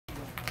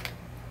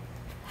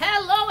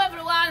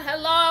everyone,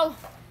 hello.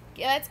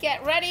 Let's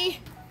get ready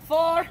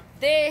for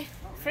the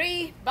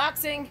free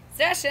boxing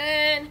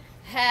session.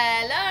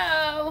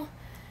 Hello.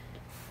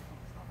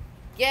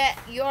 Get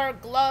your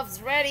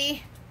gloves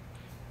ready.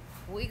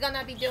 We're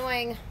gonna be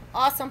doing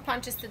awesome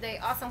punches today,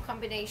 awesome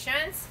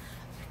combinations.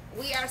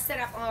 We are set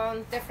up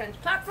on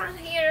different platforms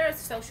here,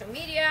 social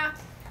media,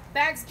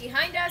 bags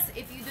behind us.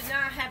 If you do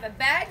not have a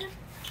bag,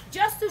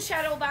 just do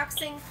shadow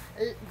boxing,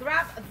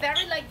 grab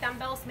very light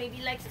dumbbells,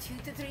 maybe like 2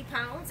 to 3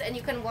 pounds, and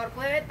you can work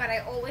with it. But I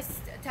always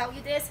tell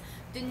you this,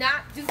 do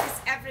not do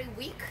this every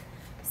week.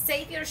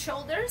 Save your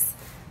shoulders.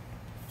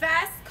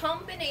 Fast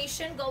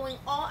combination going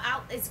all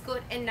out is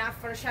good enough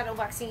for shadow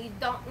boxing. You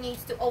don't need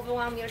to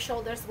overwhelm your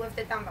shoulders with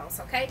the dumbbells,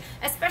 okay?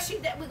 Especially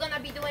that we're gonna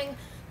be doing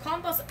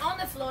combos on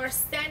the floor,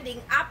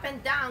 standing up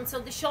and down, so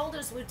the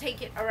shoulders will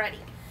take it already.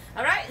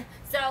 All right,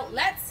 so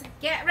let's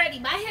get ready.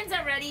 My hands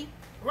are ready.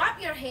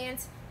 Wrap your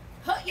hands,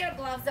 put your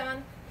gloves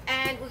on,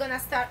 and we're gonna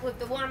start with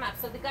the warm-up.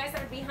 So the guys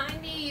are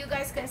behind me. You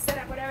guys can set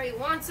up whatever you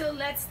want to.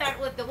 Let's start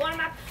with the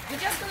warm-up. We're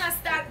just gonna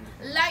start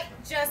light,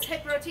 just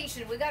hip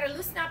rotation. We gotta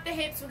loosen up the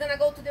hips. We're gonna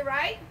go to the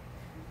right.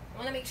 I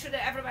wanna make sure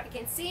that everybody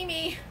can see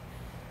me.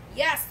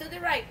 Yes, to the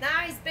right.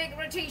 Nice big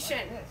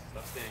rotation.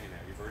 Stop standing there.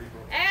 You've already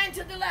broken. And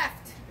to the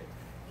left.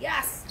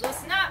 Yes,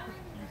 loosen up.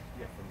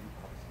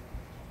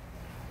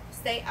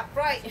 Stay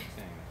upright.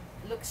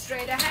 Look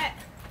straight ahead.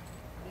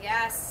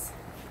 Yes.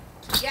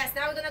 Yes,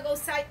 now we're gonna go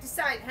side to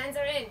side. Hands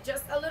are in.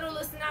 Just a little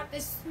loosen up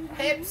these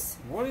hips.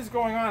 What is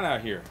going on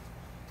out here?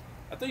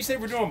 I thought you said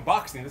we're doing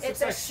boxing. This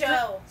It's looks a like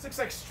show. This looks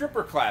like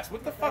stripper class.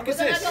 What the fuck is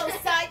We're this? gonna go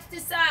side to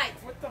side.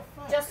 What the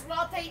fuck? Just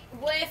rotate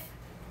with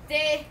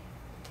the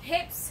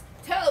hips,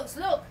 toes.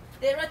 Look,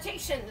 the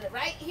rotation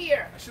right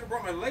here. I should have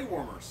brought my leg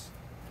warmers.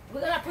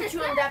 We're gonna put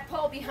you on that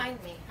pole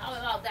behind me. How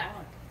about that?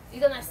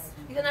 You're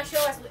gonna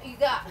show us what you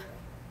got.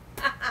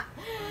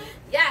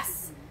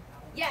 Yes.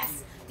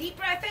 Yes. Deep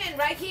breath in,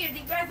 right here.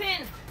 Deep breath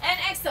in. And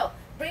exhale.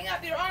 Bring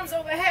up your arms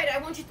overhead. I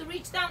want you to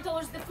reach down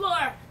towards the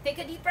floor. Take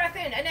a deep breath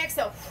in and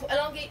exhale.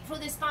 Elongate through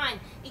the spine.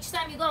 Each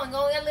time you're going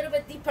a little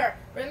bit deeper.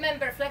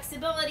 Remember,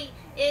 flexibility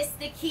is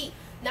the key.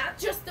 Not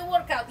just the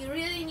workout. You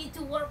really need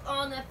to work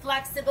on the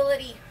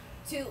flexibility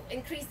to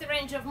increase the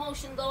range of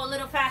motion, go a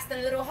little faster,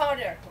 a little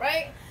harder,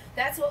 right?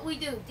 That's what we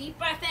do. Deep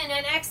breath in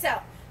and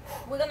exhale.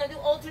 We're gonna do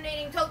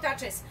alternating toe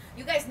touches.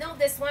 You guys know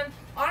this one.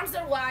 Arms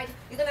are wide.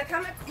 You're gonna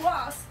come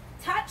across.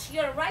 Touch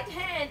your right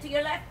hand to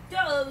your left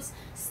toes.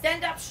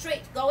 Stand up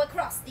straight. Go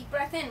across. Deep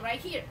breath in right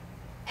here.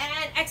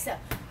 And exhale.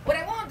 What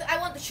I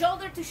want the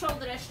shoulder to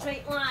shoulder, a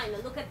straight line.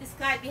 Look at this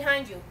guy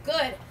behind you.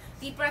 Good.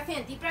 Deep breath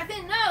in. Deep breath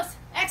in. Nose.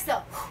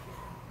 Exhale.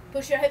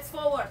 Push your hips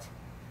forward.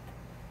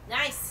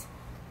 Nice.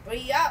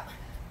 Breathe up.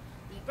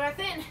 Deep breath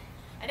in.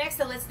 And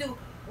exhale. Let's do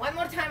one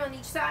more time on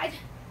each side.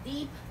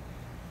 Deep.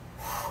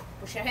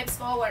 Push your hips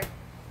forward.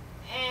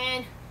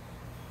 And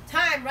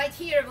time right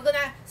here. We're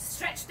gonna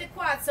stretch the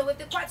quad. So with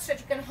the quad stretch,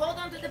 you can hold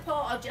on to the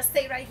pole or just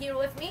stay right here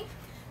with me.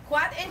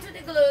 Quad into the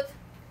glute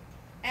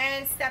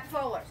and step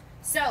forward.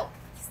 So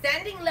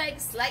standing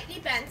legs slightly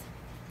bent.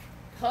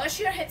 Push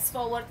your hips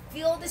forward.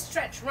 Feel the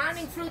stretch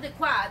running through the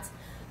quads.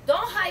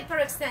 Don't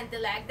hyperextend the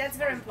leg. That's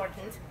very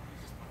important.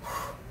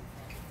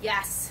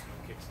 Yes.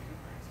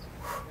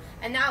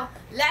 And now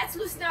let's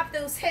loosen up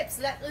those hips.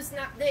 Let's loosen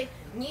up the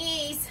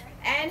knees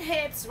and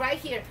hips right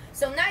here.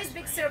 So nice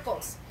big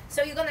circles.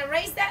 So you're gonna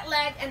raise that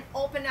leg and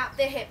open up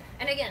the hip.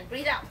 And again,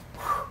 breathe out.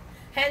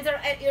 Hands are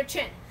at your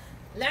chin.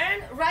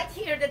 Learn right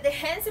here that the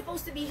hand's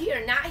supposed to be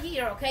here, not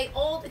here, okay?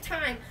 All the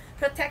time,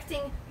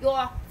 protecting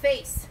your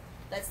face.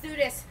 Let's do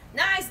this.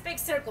 Nice big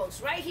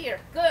circles right here.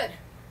 Good.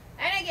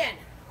 And again.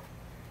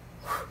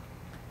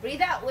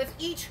 Breathe out with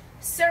each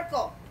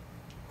circle.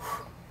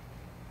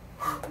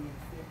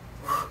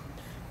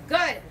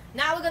 Good.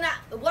 Now we're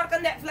gonna work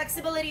on that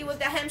flexibility with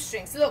the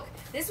hamstrings. Look,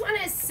 this one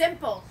is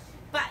simple,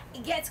 but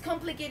it gets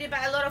complicated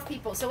by a lot of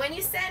people. So when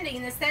you're standing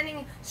in a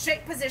standing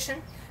straight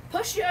position,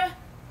 push your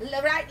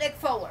right leg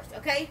forward,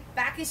 okay?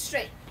 Back is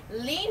straight.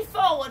 Lean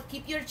forward,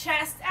 keep your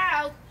chest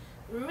out,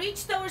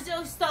 reach towards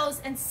those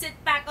toes and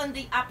sit back on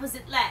the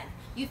opposite leg.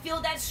 You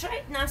feel that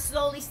straight? Now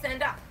slowly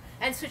stand up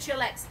and switch your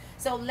legs.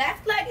 So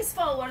left leg is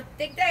forward,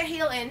 take that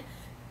heel in,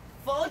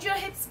 fold your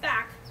hips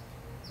back,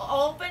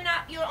 open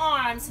up your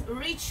arms,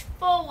 reach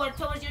forward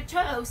towards your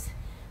toes,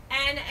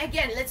 and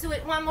again, let's do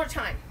it one more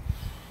time.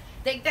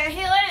 Take that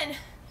heel in,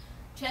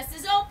 chest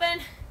is open,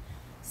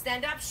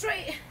 stand up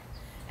straight,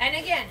 and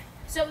again.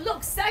 So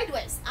look,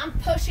 sideways, I'm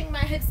pushing my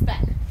hips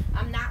back.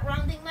 I'm not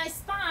rounding my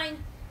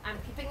spine. I'm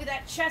keeping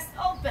that chest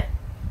open.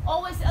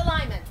 Always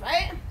alignment,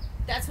 right?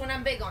 That's what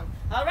I'm big on.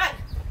 All right,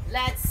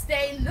 let's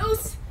stay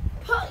loose.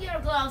 Put your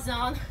gloves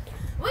on.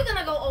 We're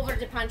gonna go over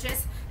the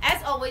punches.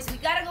 As always, we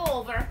gotta go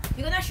over.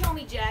 You're gonna show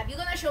me jab, you're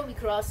gonna show me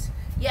cross.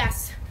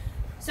 Yes.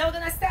 So we're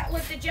gonna start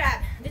with the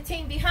jab. The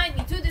team behind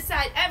me, to the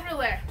side,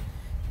 everywhere.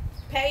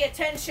 Pay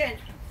attention.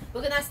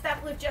 We're gonna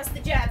start with just the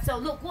jab. So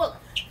look,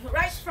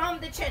 right from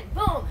the chin,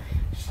 boom.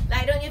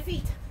 Light on your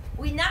feet.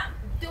 We're not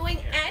doing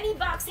any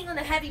boxing on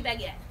the heavy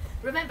bag yet.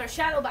 Remember,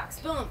 shadow box,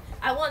 boom.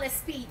 I want a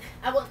speed,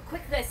 I want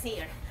quickness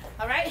here.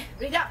 All right,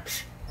 breathe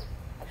out.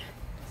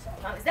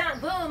 Palms down,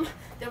 boom.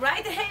 The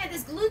right hand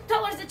is glued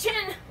towards the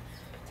chin.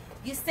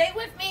 You stay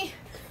with me.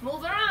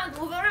 Move around,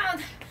 move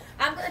around.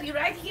 I'm gonna be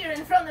right here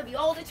in front of you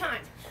all the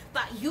time.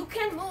 But you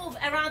can move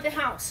around the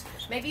house.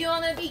 Maybe you're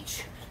on a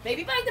beach,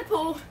 maybe by the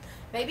pool,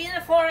 maybe in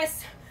the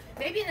forest,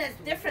 maybe in a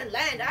different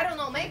land. I don't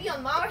know, maybe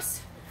on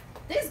Mars.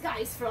 This guy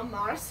is from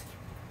Mars.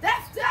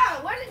 Left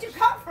down, where did you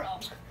come from?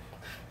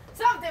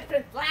 Some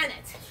different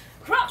planet.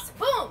 Cross,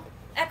 boom,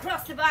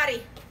 across the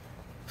body.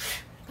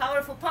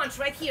 Powerful punch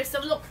right here.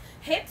 So look,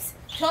 hips,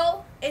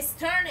 toe is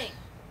turning.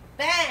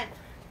 Bam.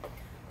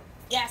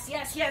 Yes,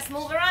 yes, yes,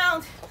 move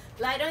around.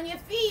 Light on your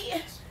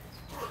feet.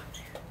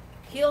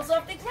 Heels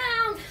off the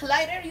ground.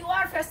 Lighter you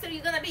are, faster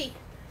you're gonna be.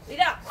 Breathe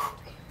out.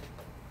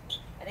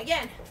 And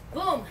again,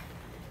 boom.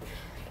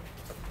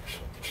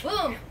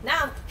 Boom.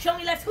 Now, show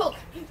me left hook.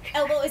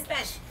 Elbow is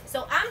bent.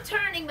 So I'm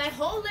turning my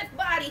whole left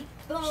body,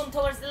 boom,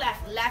 towards the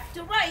left. Left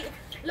to right.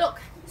 Look,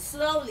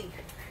 slowly.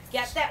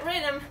 Get that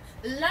rhythm.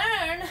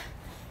 Learn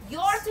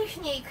your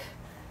technique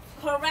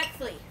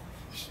correctly.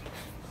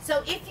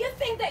 So if you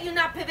think that you're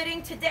not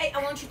pivoting today,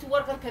 I want you to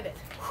work on pivot.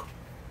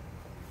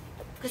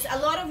 Because a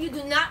lot of you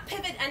do not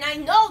pivot, and I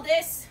know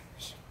this.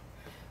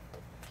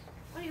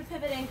 Are you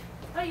pivoting?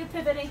 Are you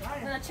pivoting?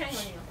 I'm gonna chain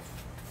on you.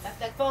 Left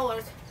leg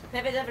forward.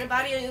 Pivot,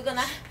 everybody, or you're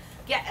gonna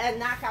get a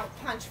knockout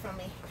punch from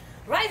me.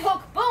 Right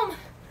hook, boom.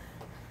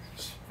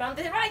 From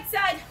the right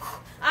side,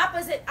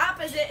 opposite,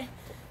 opposite.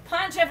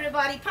 Punch,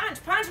 everybody,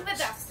 punch, punch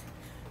with us.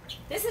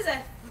 This is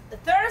a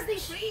Thursday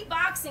free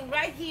boxing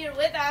right here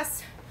with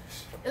us.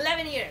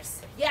 11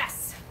 years,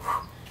 yes.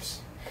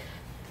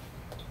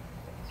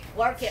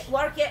 Work it,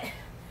 work it.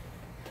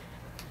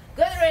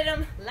 Good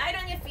rhythm, light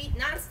on your feet,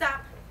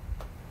 non-stop.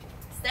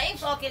 Staying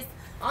focused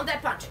on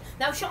that punch.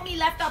 Now show me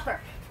left upper.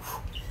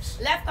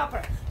 Left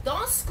upper.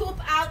 Don't scoop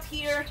out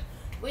here.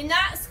 We're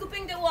not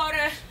scooping the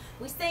water.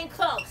 We're staying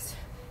close.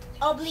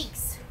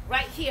 Obliques,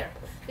 right here.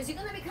 Because you're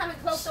gonna be coming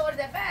close towards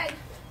the bag.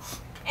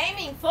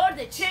 Aiming for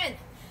the chin.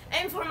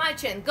 Aim for my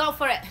chin, go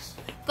for it.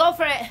 Go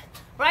for it,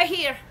 right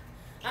here.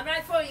 I'm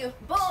right for you,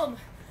 boom.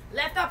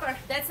 Left upper,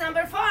 that's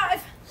number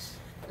 5.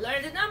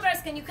 Learn the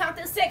numbers, can you count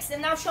till 6?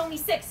 And now show me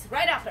 6,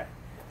 right upper.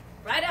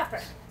 Right upper,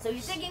 so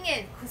you're digging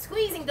in,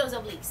 squeezing those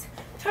obliques.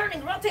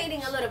 Turning,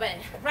 rotating a little bit,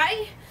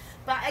 right?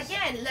 But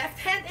again, left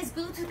hand is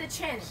glued to the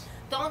chin.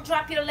 Don't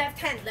drop your left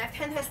hand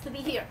has to be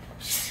here.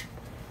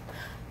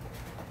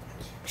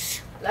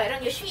 Light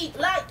on your feet,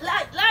 light,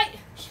 light, light.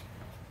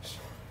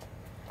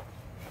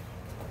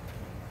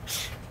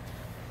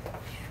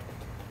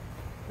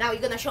 Now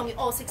you're gonna show me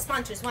all 6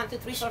 punches. 1, 2,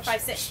 3, 4,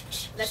 5,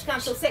 6. Let's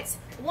count till 6.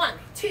 1,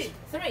 2,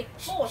 3,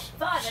 4,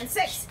 5, and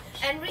 6.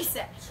 And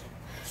reset.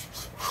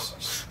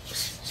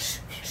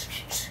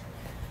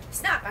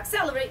 Stop,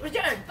 accelerate,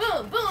 return.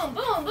 Boom, boom,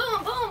 boom,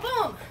 boom, boom,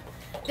 boom.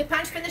 The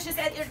punch finishes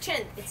at your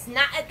chin. It's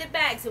not at the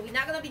bag, so we're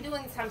not gonna be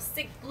doing some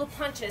stick glue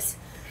punches.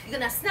 You're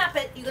gonna snap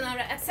it, you're gonna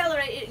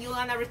accelerate it, you're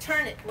gonna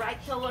return it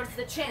right towards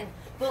the chin.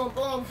 Boom,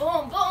 boom,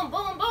 boom, boom,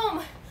 boom,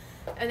 boom.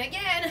 And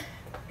again.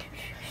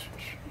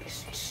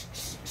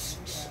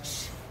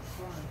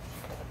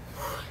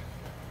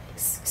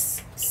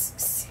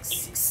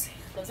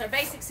 Those are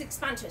basic 6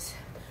 punches.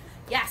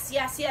 Yes,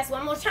 yes, yes.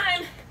 One more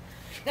time.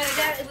 We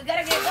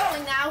gotta get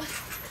going now.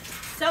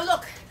 So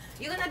look,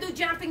 you're gonna do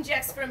jumping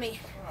jacks for me.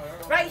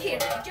 Right here,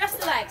 just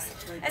the legs.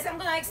 As I'm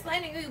gonna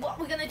explain to you what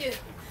we're gonna do.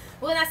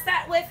 We're gonna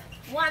start with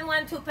 1,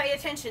 1, 2. Pay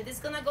attention. This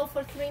is gonna go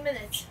for 3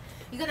 minutes.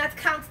 You're gonna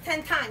count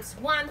 10 times.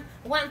 1,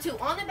 1, 2.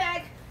 On the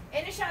bag,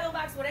 in the shadow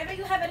box, whatever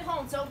you have at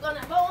home. So I'm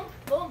gonna boom,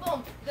 boom,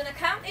 boom. You're gonna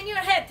count in your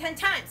head 10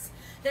 times.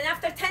 Then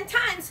after 10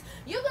 times,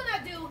 you're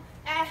gonna do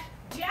a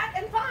jab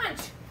and punch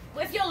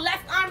with your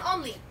left arm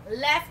only.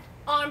 Left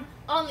arm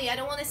only. I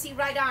don't want to see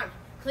right arm.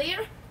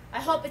 Clear? I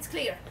hope it's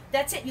clear.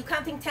 That's it. You're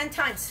counting 10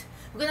 times.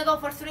 We're gonna go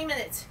for 3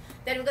 minutes.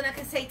 Then we're gonna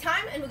say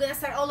time, and we're gonna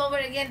start all over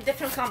again,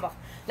 different combo.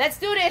 Let's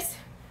do this.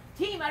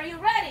 Team, are you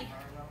ready?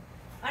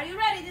 Are you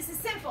ready? This is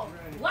simple.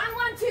 1,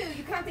 1, 2.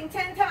 You're counting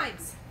 10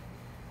 times.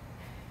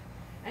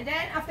 And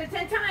then after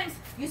 10 times,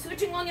 you're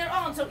switching on your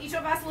own. So each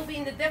of us will be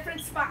in a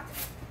different spot.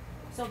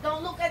 So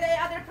don't look at the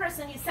other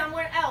person. You're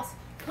somewhere else.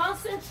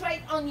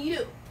 Concentrate on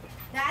you.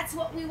 That's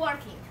what we're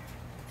working.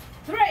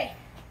 3,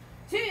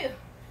 2,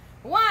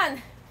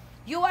 1.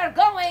 You are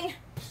going.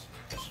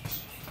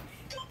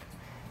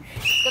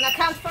 It's gonna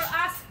count for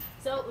us.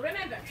 So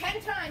remember,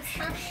 10 times,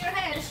 count in your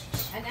head,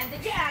 and then the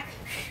jack.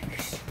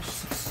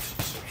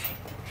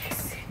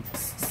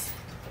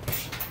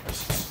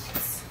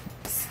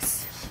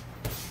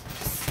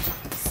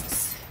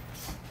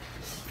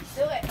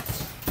 Do it.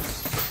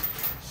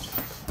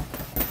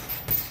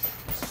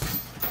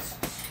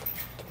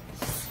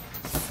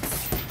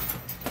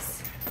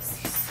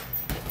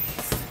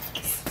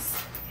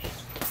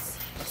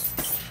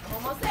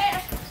 Almost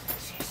there.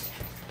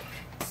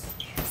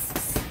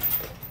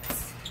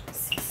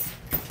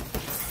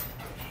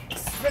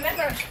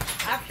 Remember,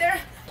 after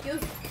you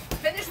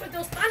finish with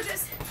those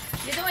punches,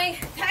 you're doing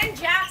 10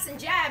 jabs and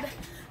jab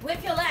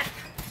with your left.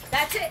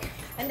 That's it.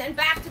 And then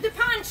back to the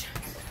punch.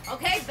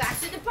 Okay, back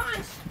to the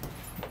punch.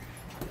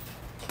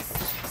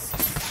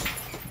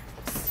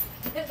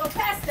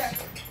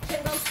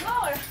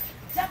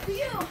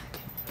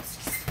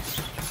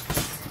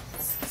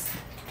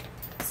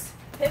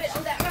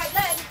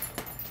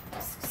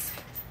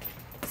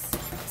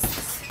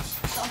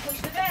 Don't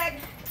push the bag.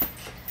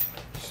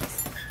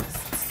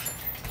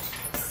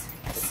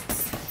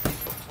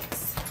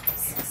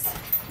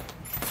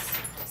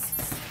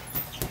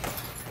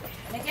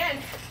 And again,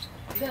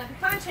 you're gonna be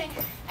punching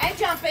and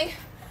jumping.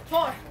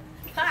 4,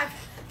 5,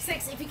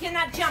 6. If you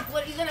cannot jump,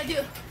 what are you gonna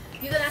do?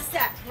 You're gonna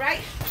step,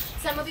 right?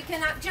 Some of you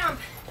cannot jump,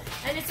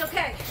 and it's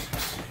okay.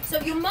 So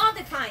you're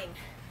modifying,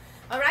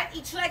 all right?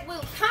 Each leg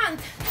will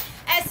count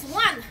as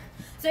 1.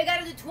 So you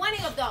gotta do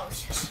 20 of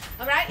those,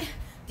 all right?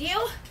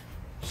 Deal?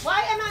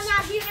 Why am I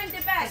not hearing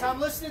the bag? I'm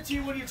listening to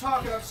you when you're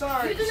talking. I'm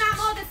sorry. You do not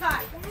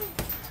modify.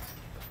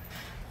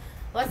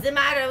 What's the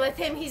matter with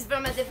him? He's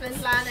from a different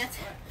planet.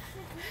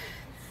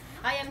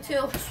 I am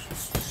too.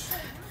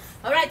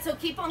 All right, so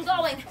keep on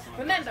going.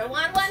 Remember,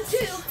 1, 1,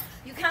 2.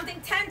 You're counting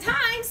 10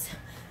 times.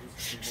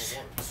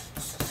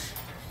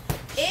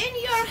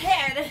 In your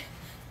head.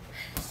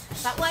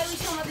 But why we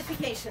show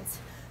modifications?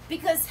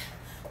 Because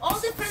all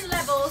different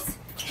levels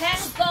can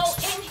go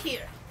in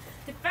here.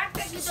 The fact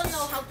that you don't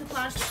know how to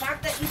punch, the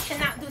fact that you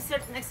cannot do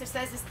certain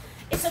exercises,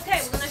 it's okay.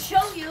 We're gonna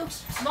show you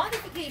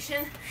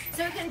modification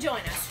so you can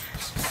join us.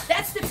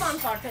 That's the fun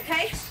part,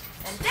 okay?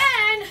 And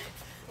then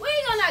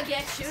we're gonna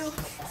get you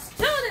to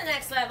the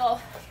next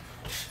level.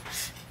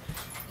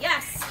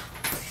 Yes.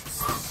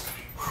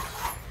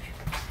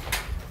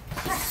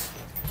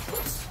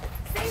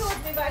 Stay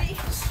with me, buddy.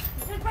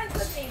 You're friends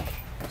with me.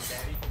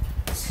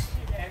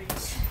 Daddy.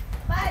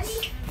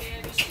 Buddy.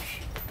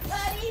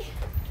 Buddy.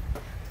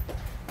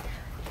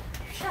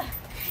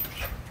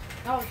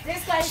 Oh,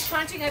 this guy is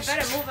punching. I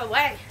better move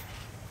away.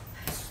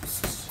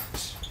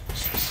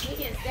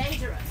 He is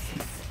dangerous.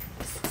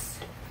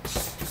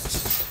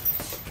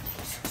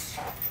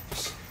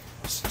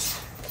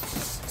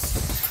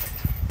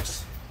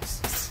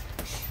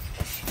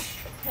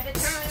 Pivot,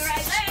 turn your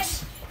right leg.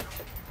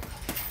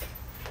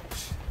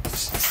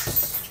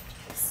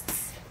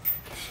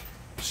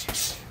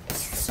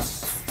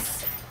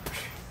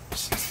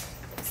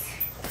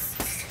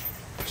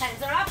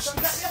 Hands are up, don't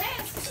drop your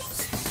hands.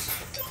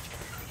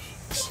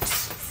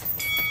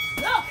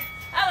 Look,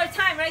 our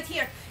time right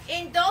here.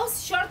 In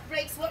those short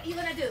breaks, what you're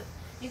gonna do?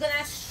 You're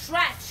gonna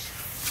stretch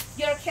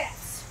your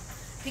calves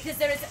because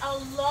there is a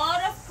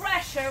lot of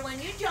pressure when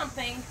you're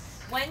jumping,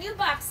 when you're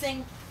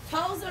boxing.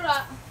 Toes are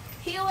up,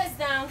 heel is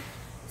down.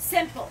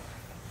 Simple.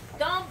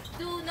 Don't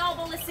do no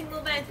ballistic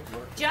movement.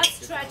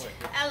 Just stretch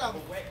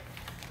alone.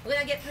 We're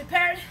gonna get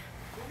prepared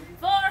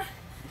for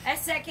a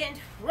second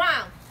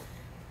round.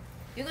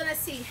 You're gonna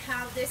see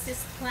how this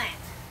is planned.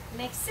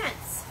 Makes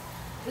sense.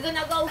 We're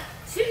gonna go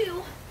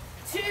 2,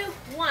 2,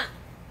 1.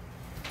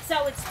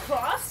 So it's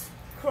cross,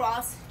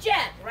 cross,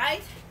 jab,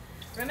 right?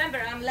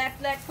 Remember, I'm left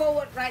leg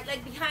forward, right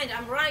leg behind.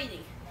 I'm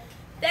righty.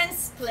 Then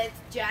split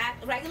jack,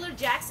 regular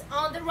jacks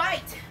on the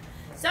right.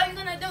 So you're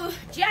gonna do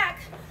jack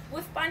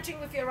with punching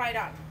with your right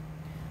arm.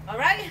 All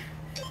right?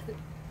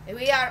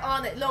 We are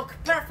on it. Look,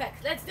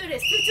 perfect. Let's do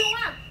this. 2, 2,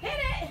 1. Hit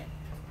it.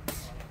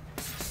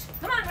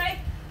 Come on, Ray.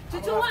 2,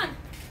 2, 1.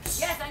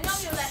 Yes, I know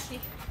you're lefty.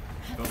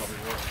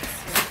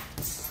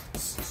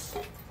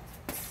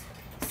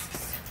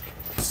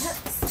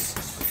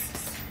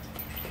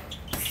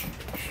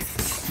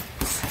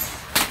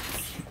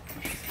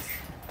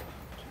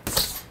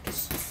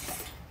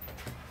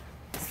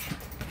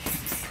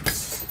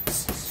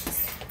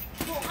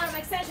 Full arm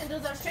extension.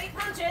 Those are straight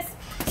punches.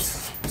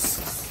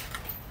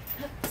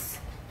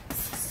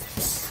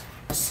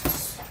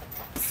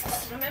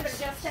 Remember,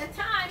 just 10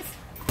 times.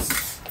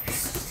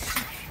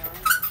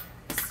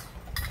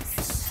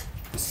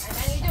 And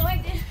then you're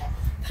doing the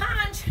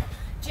punch,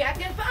 jack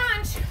and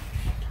punch.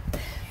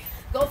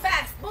 Go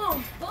fast,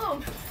 boom,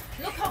 boom.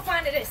 Look how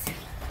fun it is.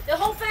 The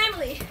whole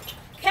family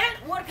can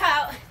work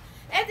out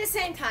at the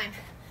same time.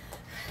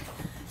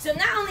 So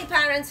not only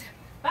parents,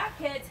 but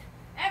kids,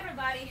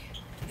 everybody.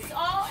 It's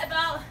all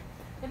about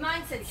the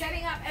mindset,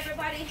 setting up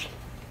everybody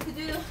to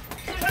do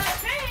the right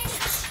thing.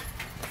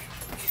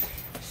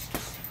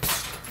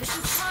 This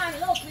is fun.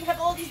 Look, we have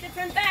all these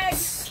different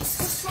bags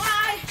to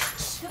try,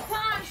 to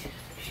punch,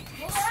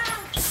 move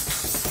around.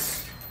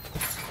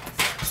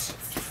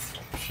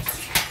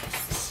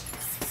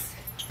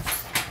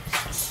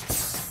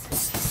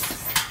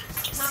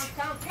 Count,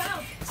 count,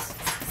 count.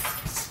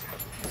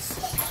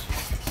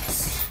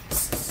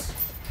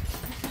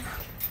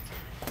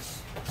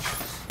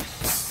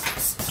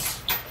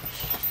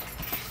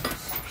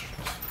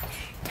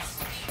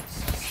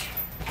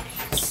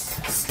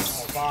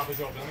 Bob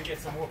is open. Let me get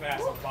some whoop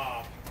ass on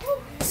Bob.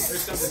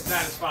 There's something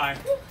satisfying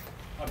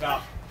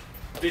about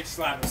bitch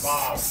slapping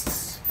Bob.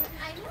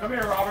 Come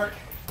here, Robert.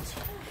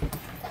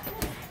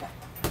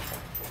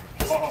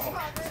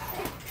 Oh.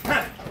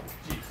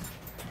 Jeez.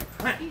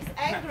 He's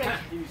angry.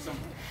 He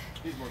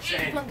needs more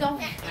sand. Keep on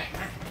going.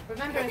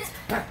 Remember, it's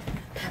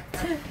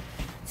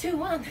 2, 2,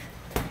 1.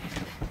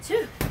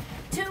 2,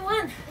 2,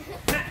 1.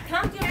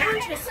 Count your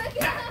punches.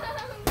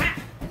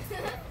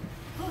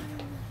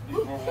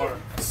 Need more water.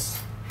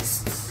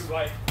 Too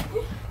light.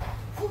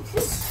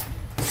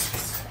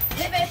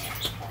 Pivot,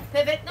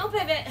 pivot, no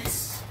pivot.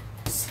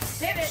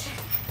 Pivot,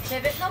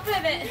 pivot, no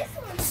pivot. This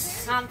one's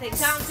Counting,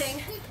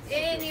 counting.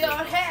 In your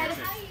head,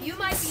 you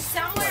might be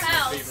somewhere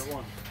else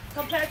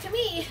compared to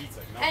me,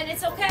 and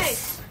it's okay.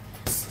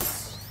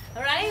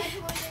 All right?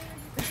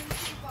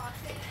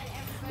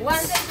 One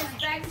day this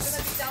bag's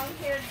gonna be down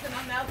here, so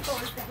my mouth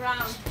towards the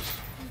ground.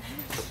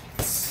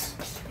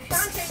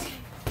 Counting,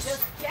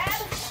 just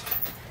jab,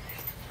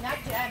 not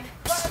jab,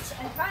 punch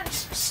and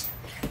punch.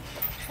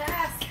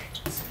 Pass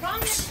from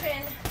your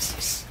chin.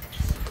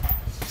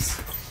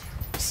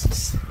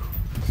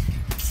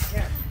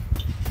 Yeah.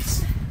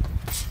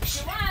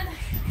 One,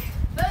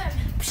 boom,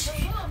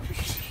 boom, boom.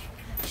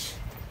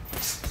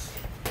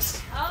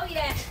 Oh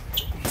yeah,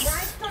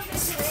 nice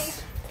conditioning.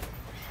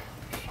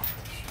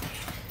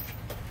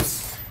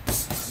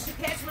 To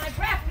catch my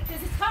breath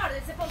because it's hard.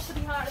 It's supposed to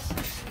be hard.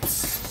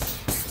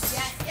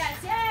 Yes, yes,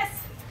 yes.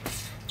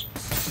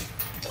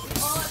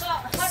 All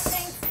about hot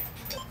things.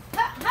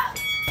 Ha, ha.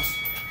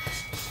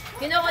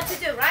 You know what to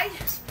do, right?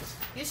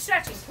 You're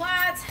stretching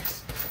quads,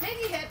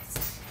 biggie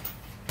hips.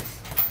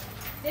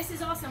 This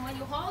is awesome when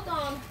you hold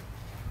on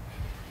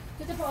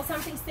to the ball,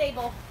 something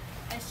stable,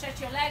 and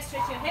stretch your legs,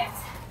 stretch your hips.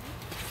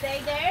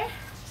 Stay there,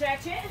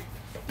 stretch it.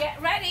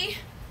 Get ready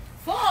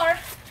for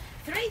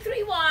 3,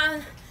 3,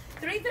 1,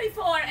 3, 3,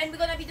 4, and we're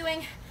gonna be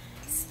doing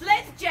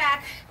split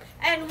jack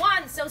and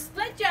 1. So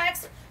split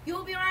jacks, you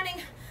will be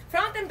running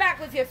front and back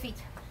with your feet.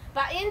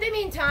 But in the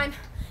meantime,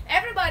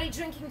 everybody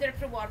drinking their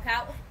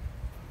pre-workout.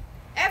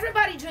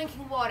 Everybody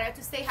drinking water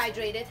to stay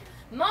hydrated.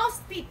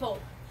 Most people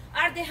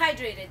are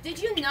dehydrated. Did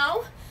you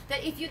know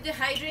that if you're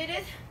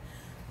dehydrated,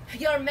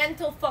 your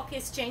mental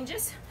focus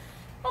changes?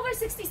 Over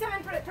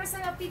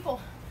 67% of people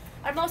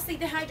are mostly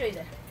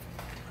dehydrated.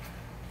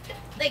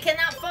 They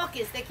cannot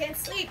focus, they can't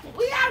sleep.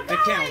 We are going. They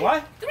can't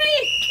what? 3,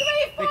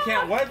 3, 4. They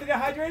can't what if they're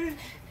dehydrated?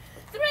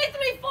 3,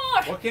 3,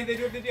 4. What can't they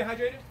do if they're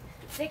dehydrated?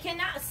 They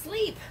cannot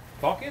sleep.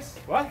 Focus?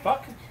 What?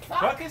 Fuck?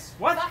 Focus?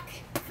 What?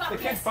 Fuck. They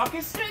can't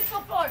focus? 3,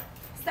 4, 4.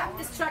 Stop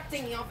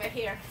distracting me over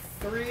here.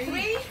 3.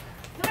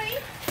 3,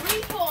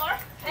 3, 4,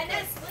 and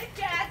then split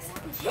jacks.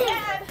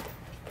 Jab.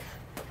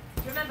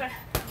 Remember,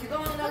 you're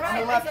going on the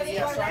right. On the left, so you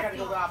yeah, go so I gotta lefty.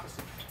 go the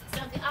opposite. So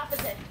the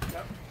opposite.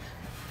 Yep.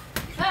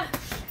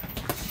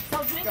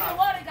 So drink your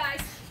water,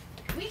 guys.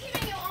 We're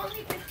giving you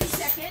only 50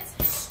 seconds.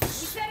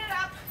 We set it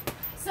up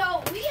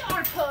so we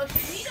are pushed.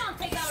 We don't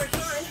take our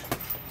time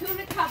to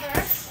recover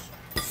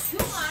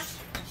too much.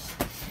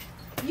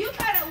 You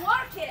gotta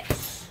work it.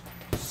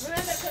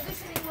 Remember,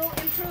 conditioning will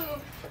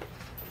improve.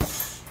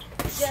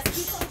 Just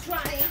keep on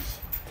trying.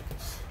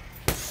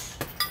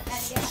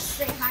 And yes,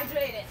 stay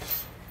hydrated.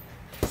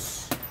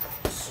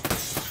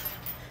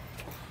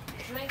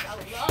 Drink a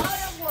lot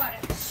of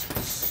water.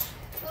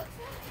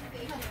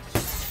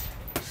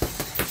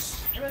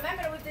 And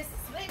remember, with this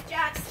split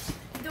jacks,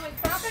 you're doing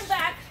front and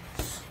back.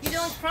 You're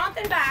doing front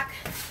and back.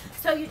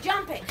 So you're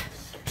jumping,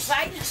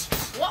 right?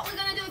 What we're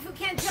gonna do if you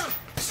can't jump?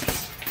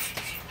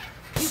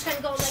 You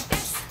can go like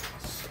this.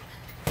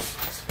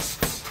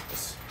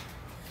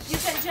 You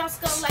can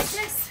just go like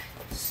this.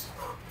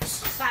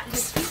 But you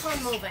keep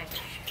on moving.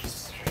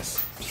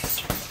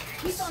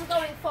 Keep on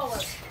going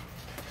forward.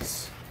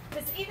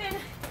 Because even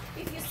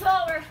if you're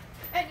slower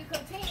and you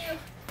continue,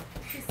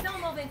 you're still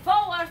moving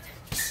forward,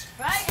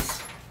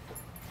 right?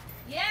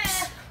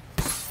 Yeah.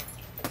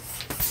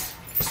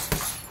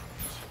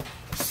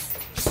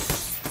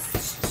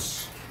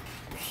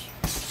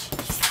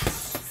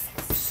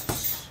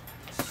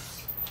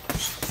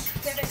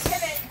 Pivot,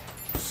 pivot.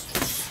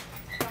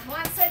 From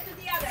one side to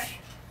the other.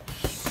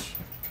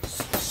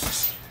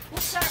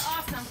 Hooks are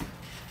awesome.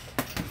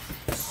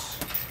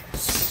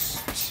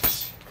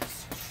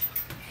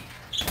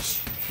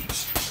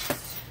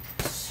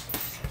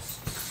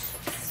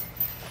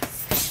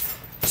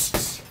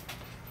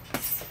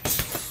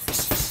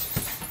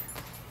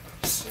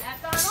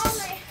 Left arm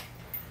only.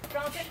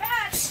 Front and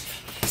back.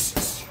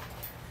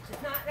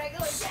 It's not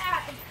regular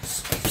jab.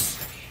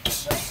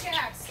 Split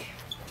jabs.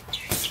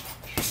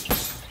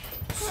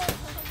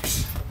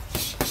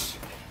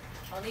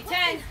 Only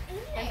 10.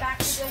 And back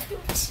to the 2,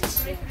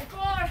 3,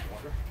 4.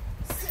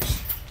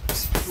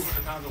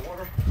 200 pounds of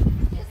water.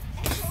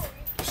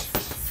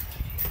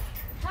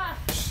 Huh.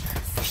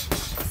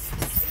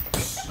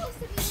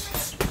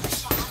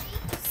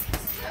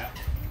 Yeah.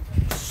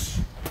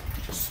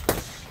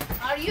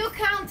 Are you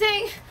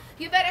counting?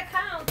 You better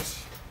count.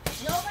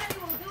 Nobody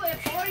will do it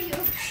for you.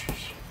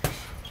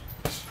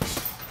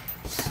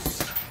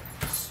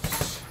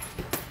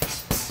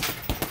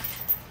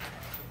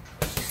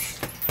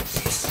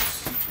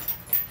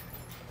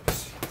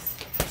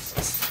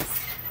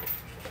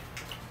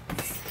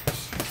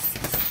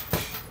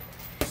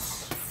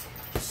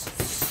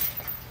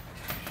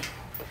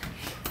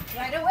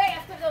 Right away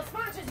after those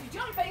punches,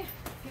 you're jumping,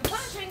 you're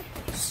punching,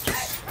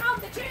 right from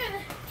the chin.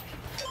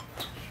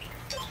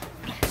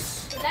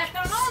 Left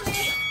arm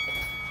only.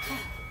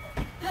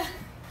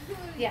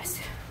 Yes.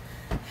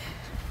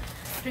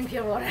 Drink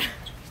your water.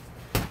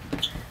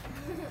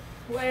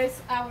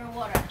 Where's our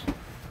water?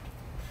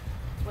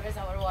 Where's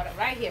our water?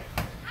 Right here.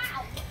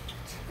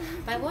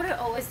 My water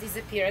always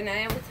disappears, and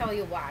I will tell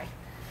you why.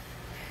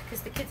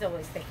 Because the kids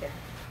always take it.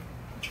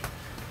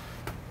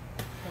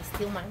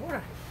 Kill my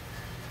water.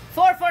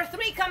 4, 4,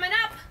 3 coming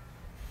up.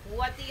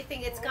 What do you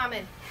think it's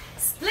coming?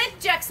 Split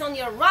jacks on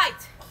your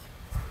right.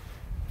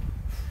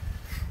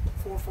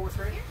 4, 4,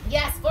 3.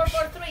 Yes, 4,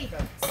 4, 3.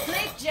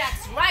 Split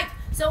jacks, right.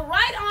 So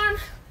right arm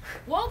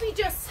will be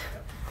just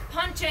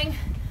punching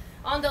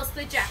on those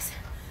split jacks.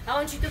 I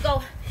want you to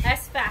go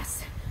as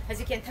fast as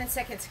you can. 10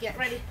 seconds. Get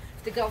ready.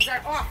 If the gloves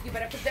are off, you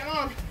better put them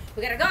on.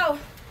 We gotta go.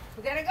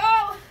 We gotta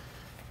go.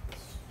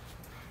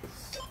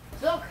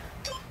 Look,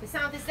 the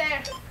sound is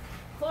there.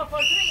 4, 4,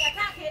 3.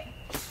 Attack it.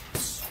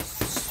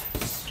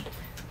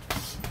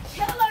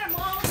 Killer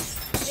mode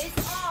is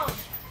on.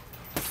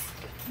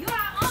 You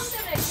are on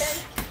the mission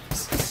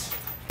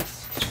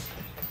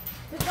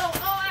to go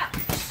all out.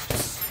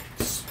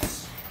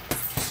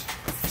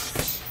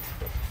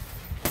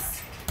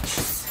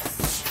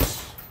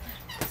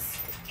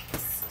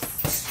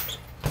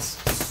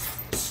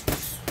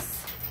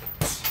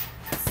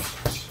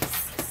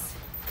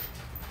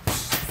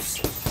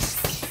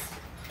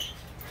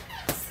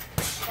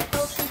 Let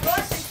those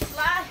endorphins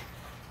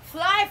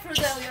fly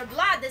through your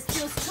blood. This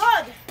feels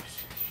good.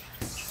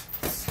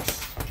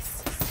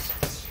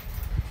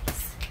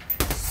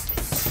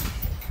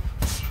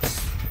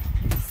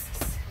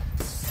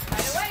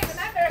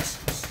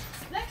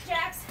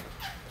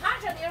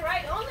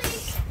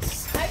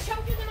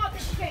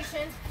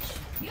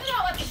 You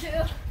know what to do.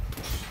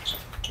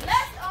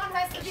 Left arm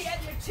has to be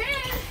at your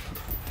chin.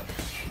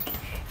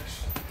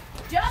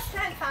 Just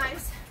 10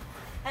 times.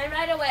 And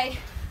right away,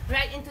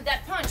 right into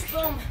that punch.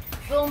 Boom,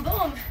 boom,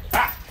 boom.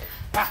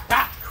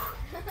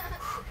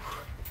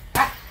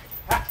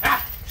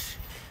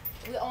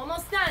 We're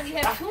almost done. We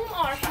have 2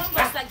 more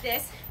combos like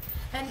this.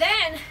 And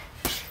then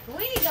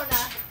we're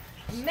gonna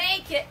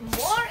make it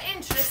more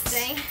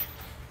interesting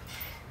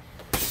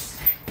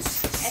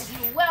as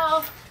you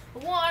well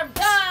warmed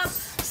up.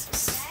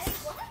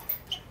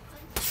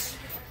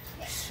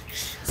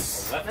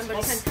 Remember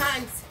 10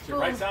 times. It's your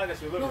right side,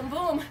 that's your liver. Boom,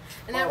 boom.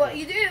 And then what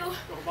you do, Go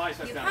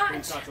biceps you down,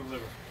 punch. 3 shots of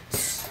liver.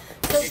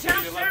 So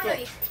jump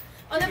firmly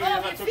on the ball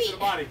of your To the feet.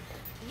 body.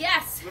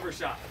 Yes. Liver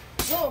shot.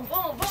 Boom,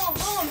 boom, boom,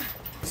 boom. Oh,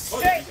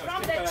 Straight you from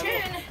gotta the take that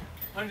chin.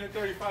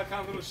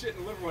 135-pound little shit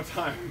in the liver one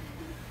time.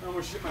 I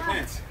almost shit my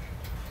pants.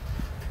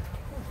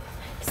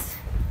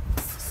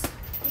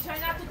 We try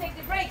not to take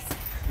the breaks.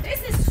 This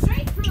is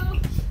straight through,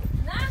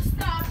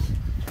 non-stop.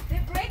 The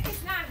break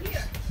is not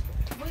here.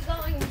 We're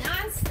going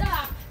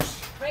non-stop.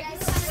 Break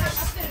is coming up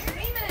after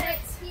 3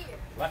 minutes.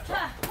 Left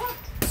hook.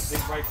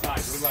 Big right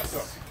side, your left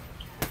hook.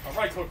 A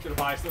right hook to the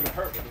body is still gonna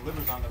hurt, but the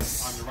liver's on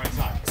your right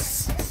side.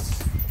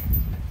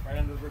 Right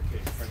under the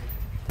ribcage. Right here.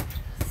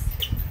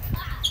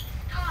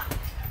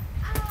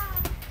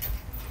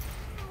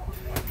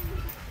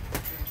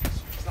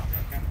 Stop me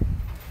on camera.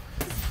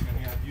 I think I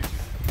have used you.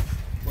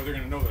 Or they're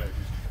gonna know that I've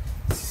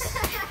used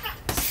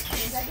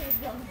you. That is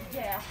going to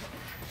jail.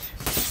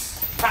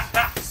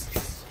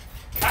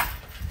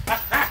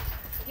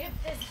 Give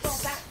this ball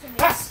back to me.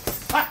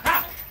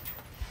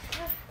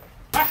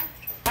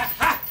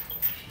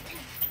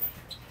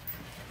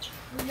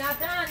 We're not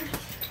done.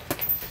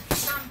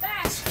 Come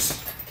back.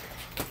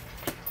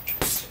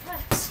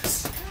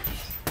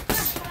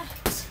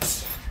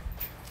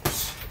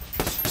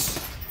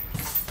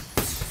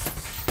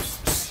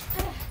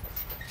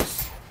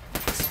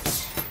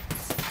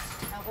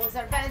 Elbows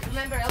are bent.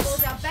 Remember,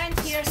 elbows are bent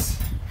here.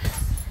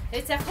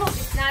 It's a hook.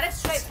 It's not a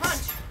straight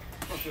punch.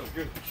 Oh, feels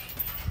good.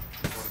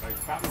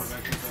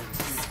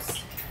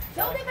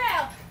 Show the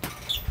bell.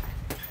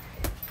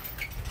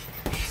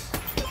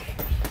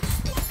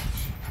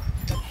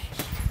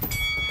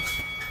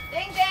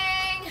 Ding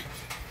ding.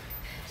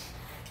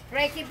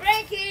 Breaky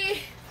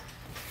breaky.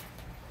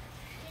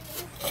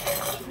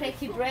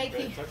 Breaky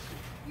breaky.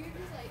 You're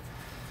just like,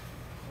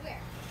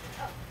 where?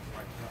 Oh.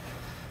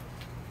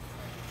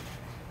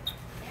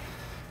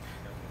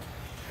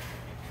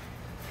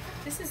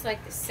 This is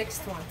like the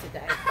 6th one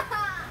today.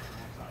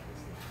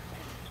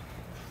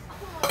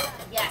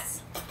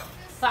 Yes.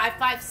 5,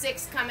 5,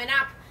 6 coming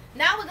up.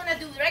 Now we're gonna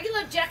do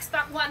regular jack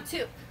spot 1,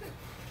 2.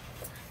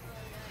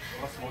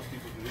 Most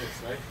people do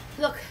this, right?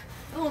 Look.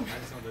 Boom.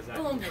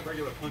 Boom. Boom.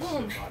 Regular punches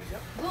Boom. to the body.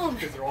 Yep. Boom.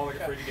 Because they're all like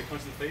afraid to get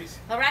punched in the face.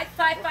 All right.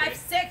 5, Okay. 5,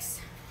 6.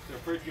 They're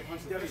afraid to get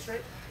punched in the face.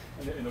 Straight.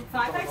 And the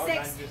 5, 5,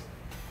 6.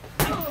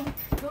 Boom.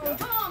 Boom.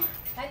 Boom.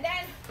 And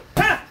then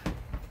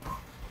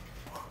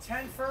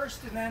 10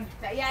 first and then.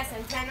 yes,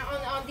 and 10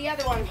 on the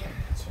other one.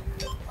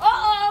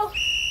 Uh-oh!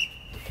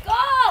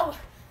 Go!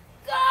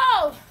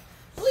 Go!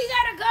 We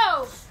gotta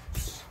go!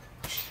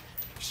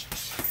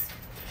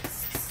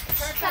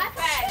 Perfect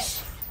bag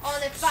on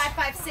the 5,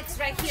 5, 6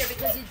 right here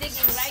because you're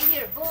digging right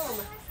here.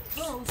 Boom,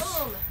 boom,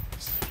 boom.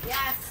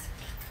 Yes.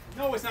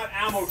 No, it's not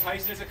ammo,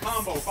 Tyson. It's a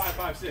combo. 5,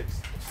 5,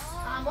 6.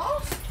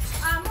 Ammo?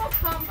 Ammo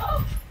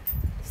combo?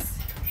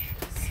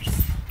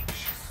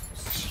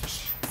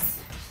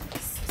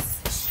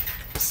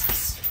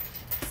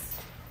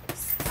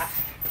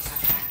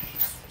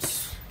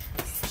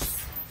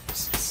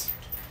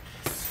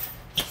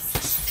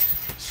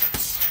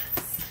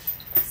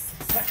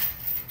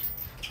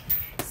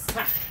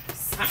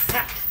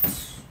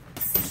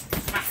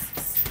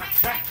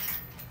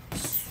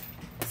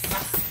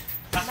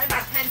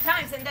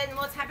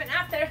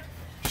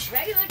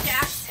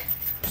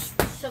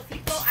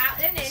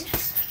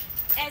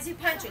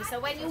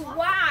 when you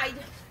wide,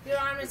 your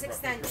arm is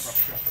extended.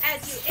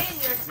 As you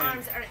in, your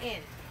arms are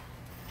in.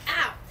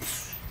 Out.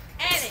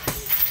 And in.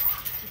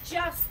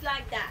 Just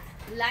like that.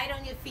 Light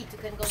on your feet. You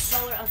can go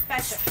slower or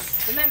faster.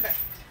 Remember,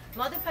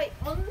 modify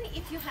only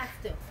if you have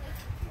to.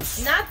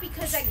 Not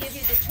because I give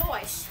you the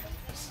choice.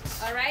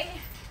 Alright?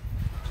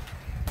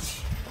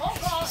 Whole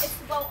goal is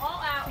to go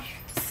all out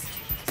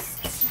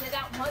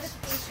without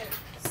modification.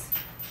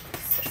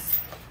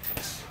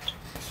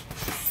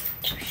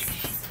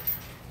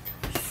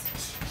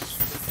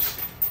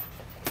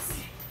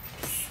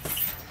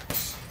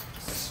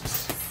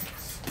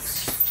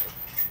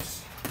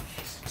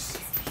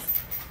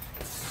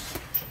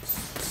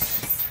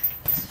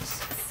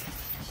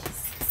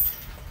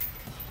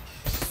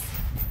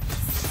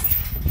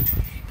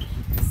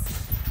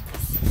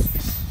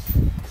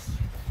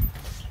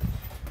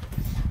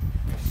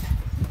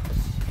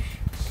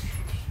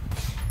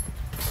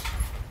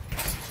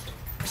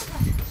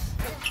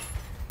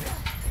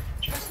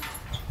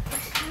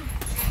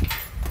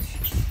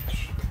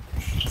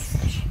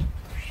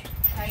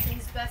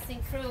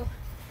 Through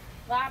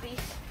lobby.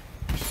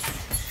 Keep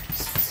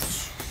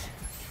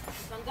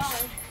on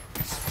going.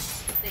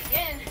 Dig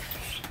in.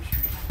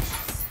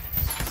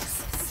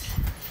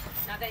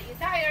 Now that you're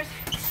tired,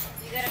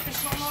 you gotta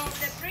control more of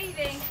the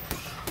breathing.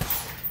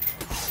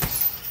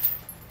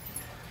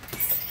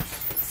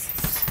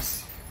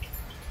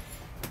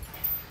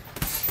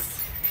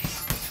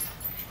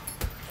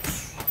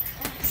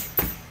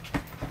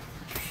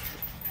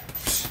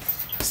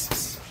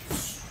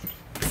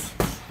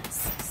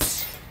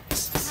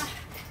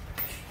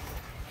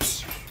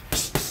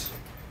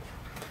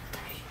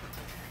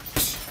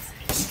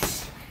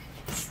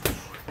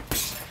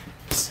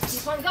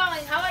 Keep on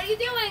going. How are you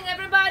doing,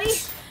 everybody?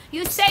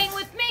 You staying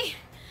with me?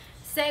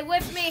 Stay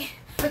with me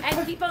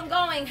and keep on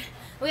going.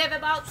 We have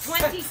about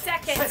 20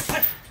 seconds.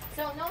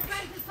 So no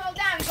time to slow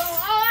down. Go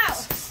all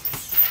out.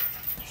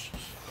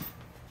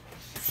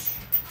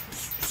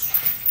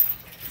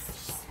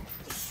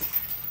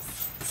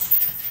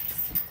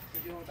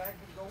 You're doing back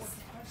and go with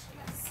the punch.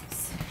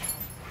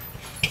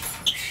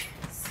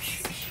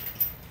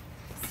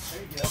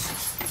 There you go.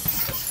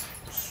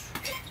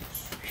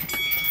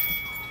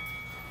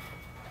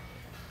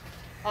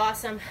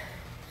 Awesome.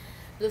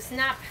 Loosen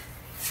up.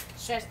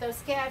 Stretch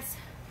those calves.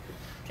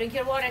 Drink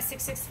your water.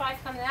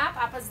 665 coming up.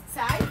 Opposite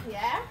side.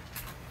 Yeah.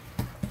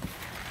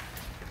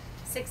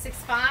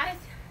 665.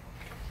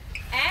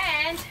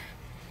 And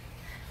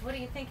what do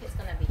you think it's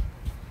gonna be?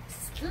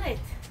 Split.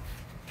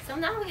 So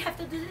now we have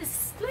to do this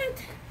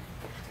split.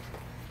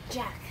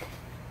 Jack.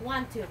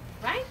 1, 2.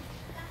 Right?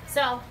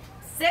 So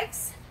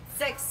 6,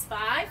 6,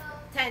 5,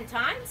 10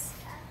 times.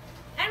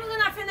 And we're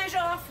gonna finish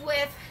off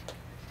with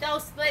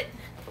those split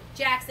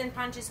jacks and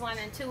punches 1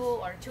 and 2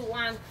 or 2,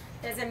 1,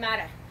 doesn't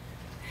matter.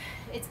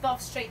 It's both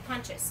straight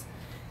punches.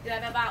 You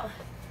have about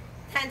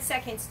 10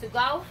 seconds to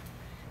go.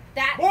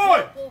 That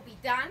will be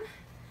done.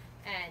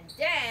 And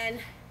then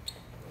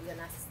we're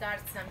gonna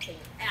start something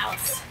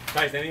else.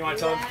 Guys, anyone want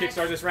to tell them to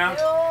kickstart this round?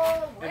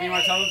 Anyone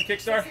want to tell them to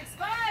kickstart? 6,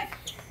 5.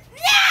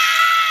 No!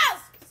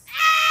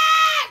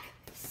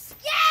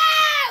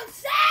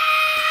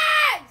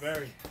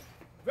 Very,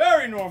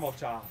 very normal,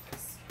 child.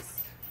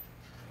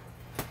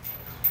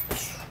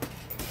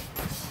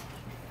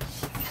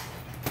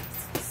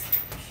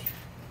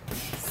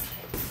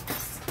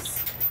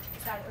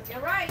 Start with your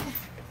right.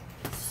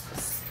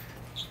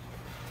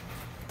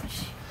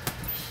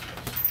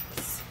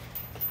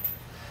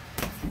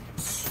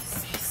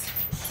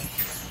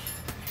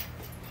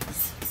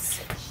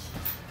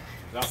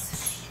 Up.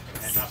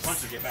 And now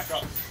punch to get back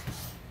up.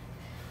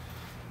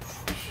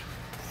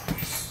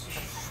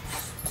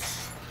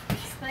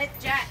 Split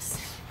jacks.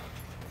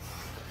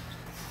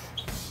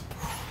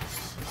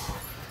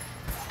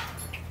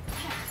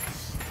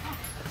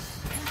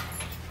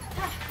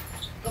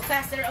 Go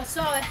faster or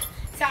slower.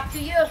 It's up to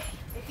you.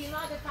 If you're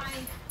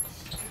modifying,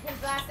 you can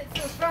blast it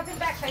through front and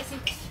back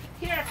facing.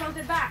 Here, front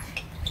and back.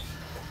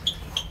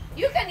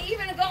 You can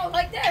even go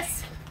like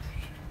this.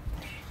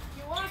 If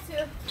you want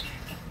to.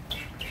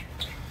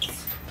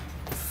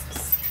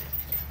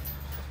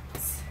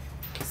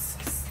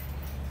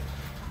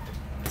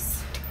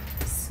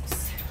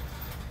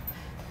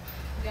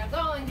 We are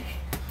going.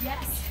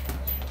 Yes.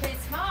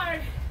 It's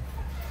hard.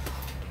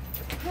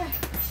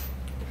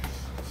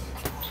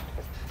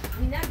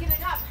 We're not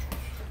giving up.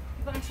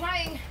 Keep on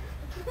trying.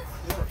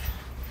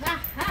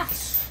 Ha, ha.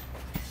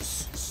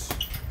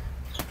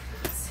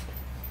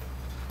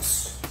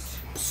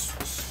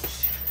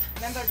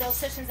 Remember, those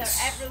sessions are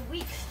every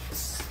week.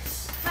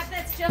 But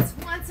that's just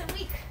once a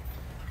week.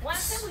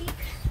 Once a week.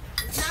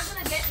 It's not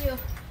going to get you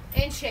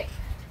in shape.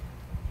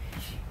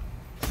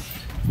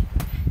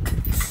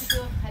 You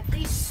do at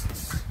least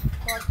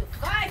 4 to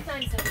 5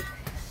 times a week.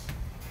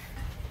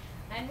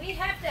 And we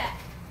have that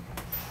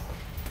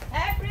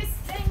every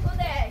single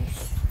day.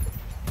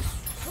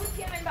 With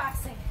human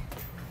boxing.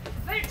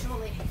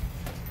 Virtually.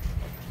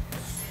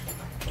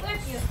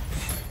 With you.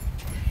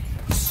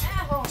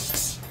 At home.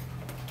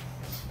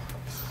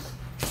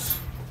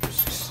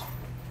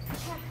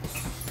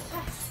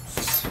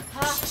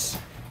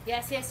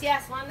 Yes, yes,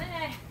 yes. 1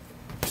 minute.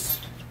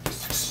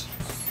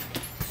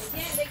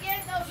 Begin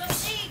those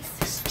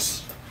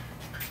legs.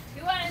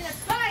 You are in a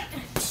fight.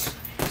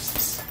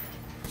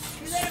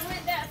 You better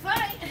win that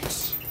fight.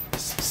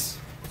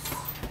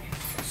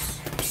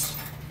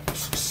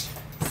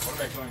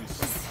 Quarterback's only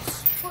swing.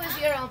 Who is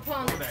your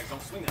opponent? Quarterbacks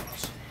don't swing that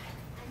much.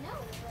 I know.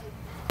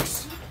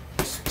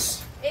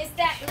 Like, Is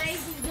that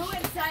lazy you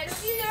inside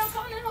of you your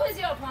opponent? Who is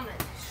your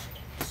opponent?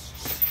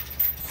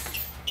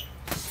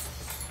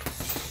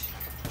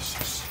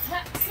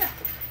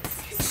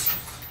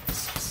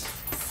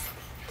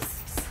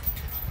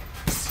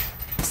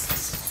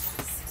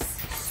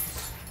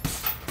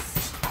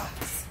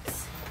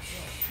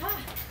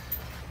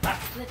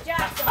 Good job,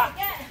 don't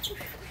forget.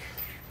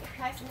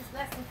 Tyson is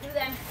blasting through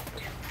them.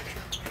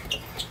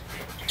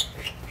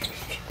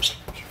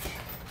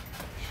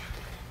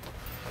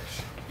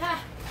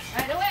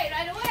 Right away,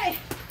 right away.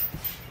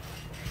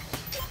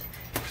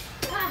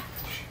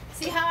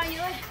 See how I do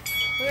it?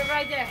 We're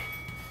right there.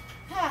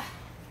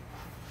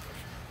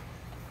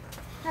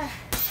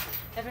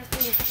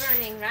 Everything is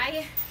burning,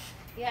 right?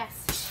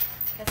 Yes.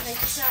 Let's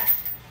make a shot.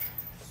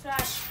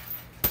 Shot.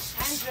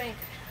 And drink.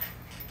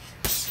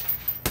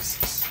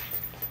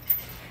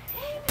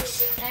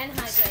 And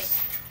hydrate.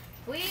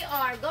 We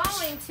are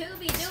going to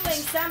be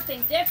doing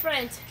something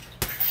different.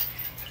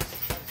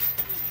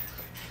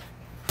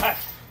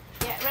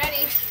 Get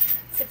ready.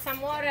 Sip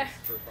some water.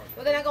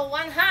 We're gonna go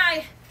 1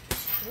 high,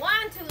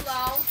 1 too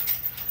low.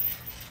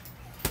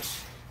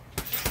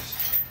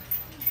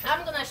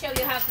 I'm gonna show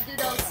you how to do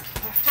those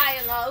high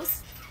and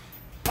lows.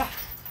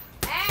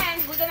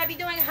 And we're gonna be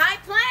doing high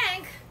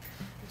plank,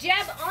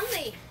 jab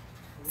only.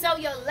 So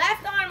your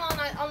left arm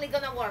only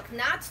gonna work,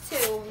 not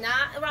 2,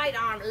 not right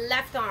arm,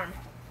 left arm.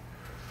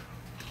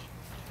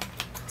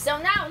 So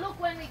now look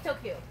when we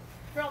took you.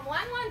 From 1,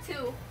 1,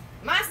 2,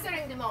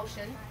 mastering the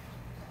motion,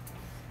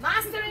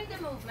 mastering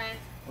the movement,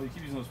 Oh, you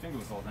keep using those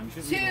fingers all the time. You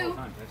should use them all the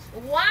time,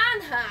 Tess. 1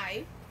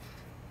 high,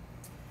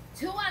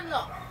 2, 1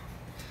 low.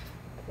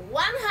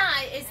 1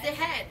 high is the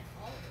head.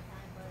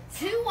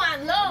 2,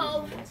 1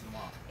 low Once in a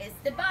while. is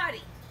the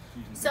body.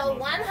 Using So fingers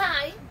 1 all the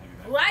high,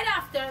 time. right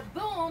after,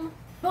 boom,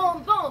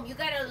 boom, boom. You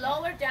gotta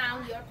lower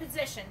down your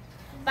position,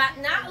 but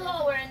not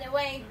lower in the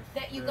way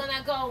that you're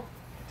gonna go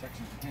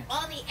Protection of the hands.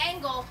 on the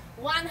angle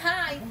 1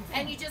 high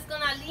and you're just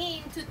gonna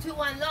lean to 2,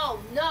 1 low.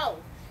 No,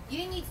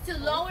 you need to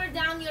lower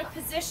down your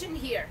position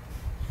here.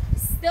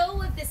 Still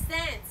with the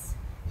stance,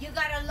 you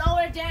gotta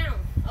lower down,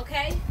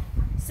 okay?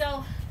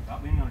 So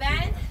Stop leaning on the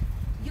bend table.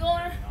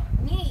 your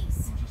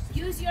knees.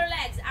 Use your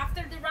legs.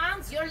 After the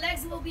rounds, your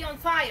legs will be on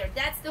fire.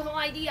 That's the whole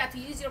idea, to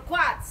use your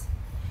quads.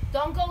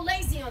 Don't go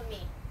lazy on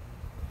me.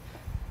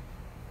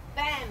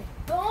 Bam,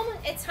 boom,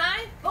 it's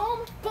high,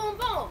 boom, boom,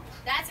 boom.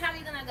 That's how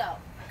you're gonna go,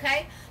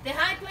 okay? The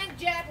high plank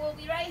jab will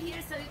be right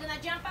here, so you're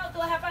gonna jump out to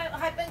a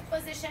high plank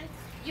position.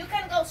 You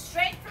can go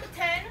straight for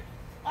 10,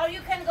 or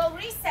you can go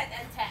reset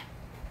and 10,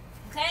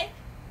 okay?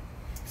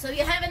 So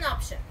you have an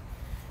option.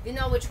 You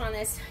know which one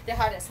is the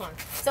hardest one.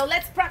 So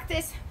let's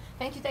practice.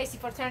 Thank you, Daisy,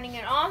 for turning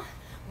it on.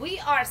 We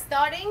are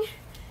starting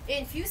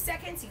in a few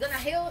seconds. You're gonna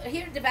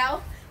hear the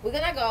bell. We're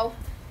gonna go.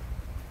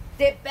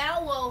 The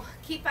bell will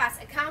keep us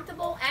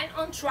accountable and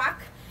on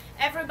track.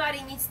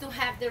 Everybody needs to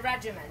have the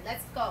regimen.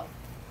 Let's go.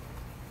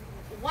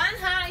 1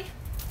 high,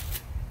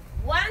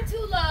 1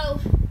 too low,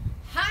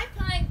 high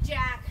plank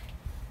jack,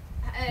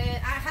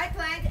 high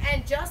plank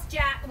and just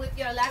jack with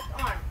your left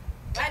arm.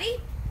 Ready?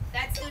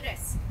 Let's do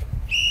this.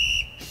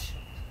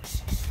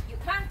 You're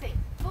counting.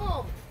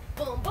 Boom,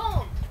 boom,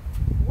 boom.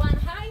 1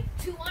 high,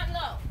 2, 1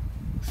 low.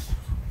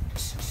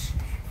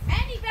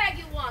 Any bag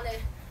you wanted.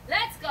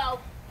 Let's go.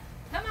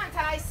 Come on,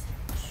 Thais.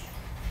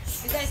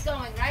 You guys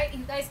going, right?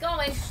 You guys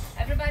going.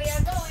 Everybody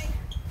are going.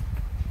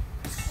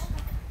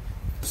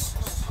 Okay,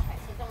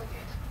 so don't do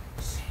it.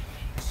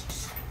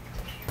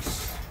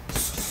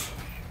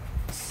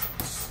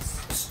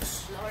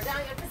 Lower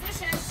down your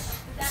position. Do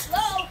that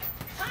low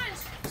punch.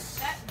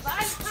 That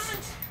body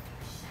punch.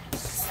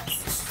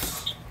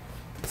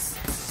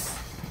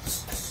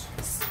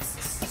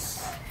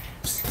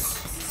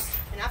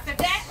 And after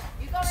that,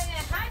 you're going in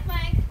a high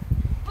plank.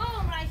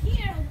 Boom, right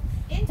here.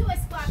 Into a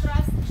squat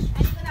thrust.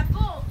 And you're gonna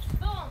boom,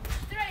 boom,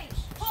 3,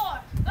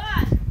 4,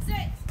 5, 6,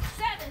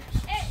 7,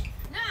 8,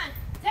 9,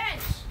 10.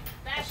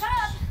 Back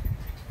up.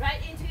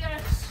 Right into your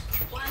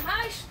 1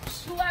 high,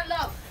 2, 1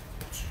 low.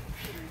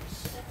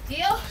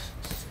 Deal?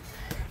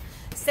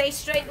 Stay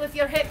straight with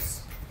your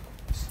hips.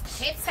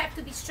 Hips have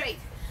to be straight.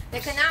 They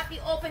cannot be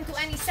open to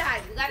any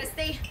side. You gotta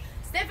stay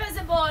stiff as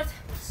a board,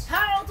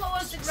 parallel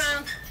towards the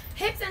ground.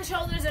 Hips and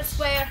shoulders are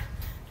square.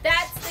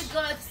 That's the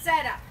good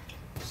setup.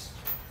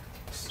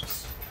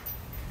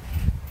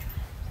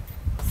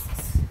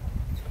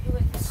 Do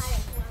it high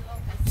and 2, 1 low.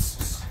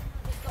 Just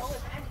go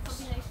with any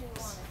combination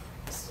you want.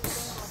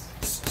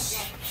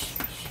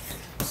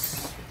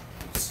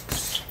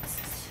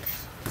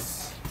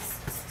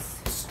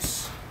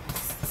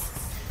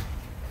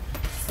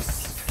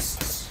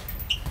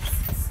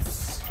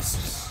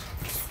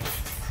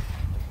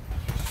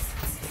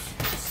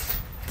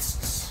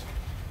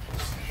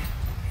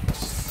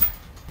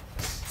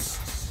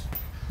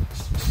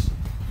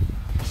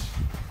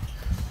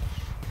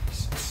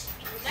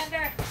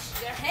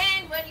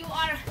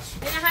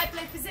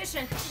 plank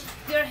position,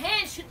 your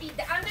hands should be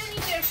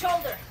underneath your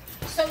shoulder.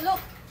 So look,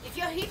 if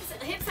your hips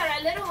are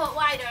a little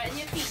wider and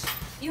your feet,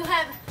 you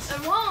have a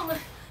room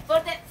for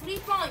that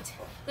 3-point,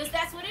 because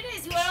that's what it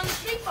is. You are on the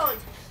 3-point.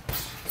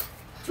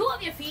 2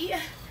 of your feet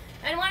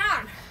and 1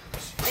 arm.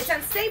 It's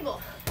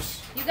unstable.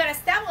 You gotta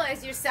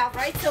stabilize yourself,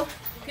 right? So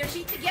if your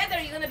feet together,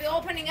 you're gonna be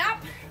opening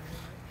up.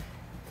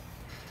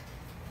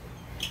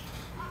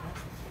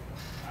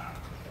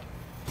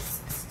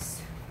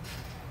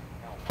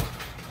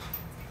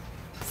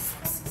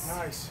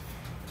 Nice.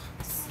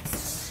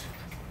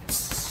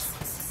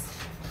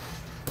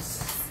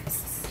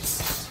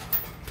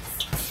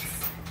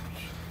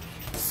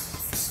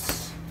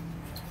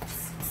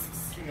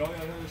 You know, the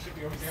other shit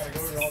we always gotta go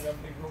to all them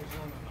big roads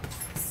doing.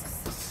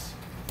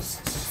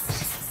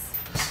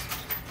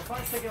 If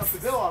I'm taking up the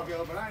bill, I'll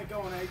go, but I ain't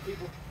going.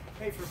 People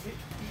pay for eat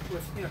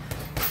with, you know.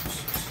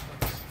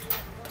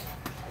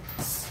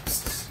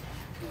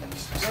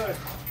 Good.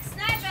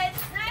 Snap it,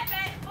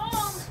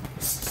 boom.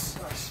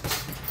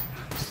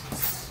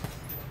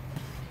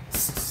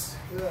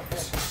 Good.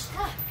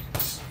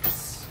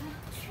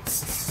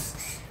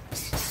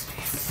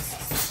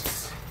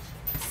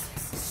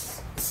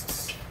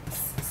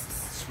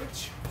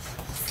 Switch.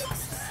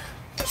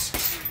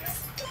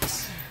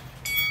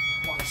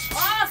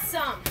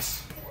 Awesome.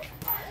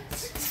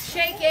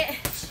 Shake it.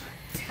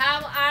 How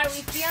are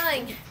we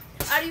feeling?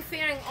 Are you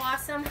feeling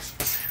awesome?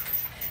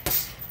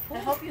 I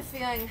hope you're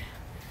feeling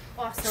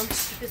awesome,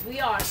 because we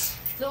are.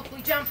 Look,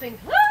 we're jumping.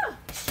 Woo!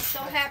 So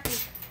happy.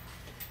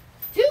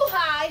 2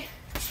 high,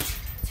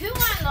 2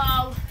 1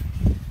 low,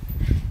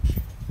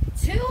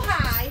 2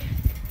 high,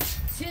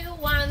 2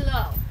 1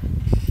 low.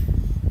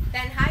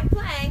 Then high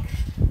plank,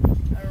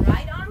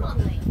 right arm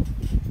only.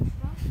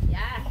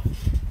 Yeah.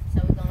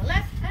 So we're going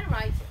left and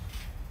right.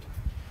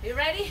 You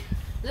ready?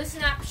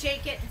 Loosen up,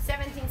 shake it.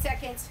 17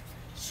 seconds.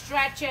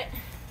 Stretch it.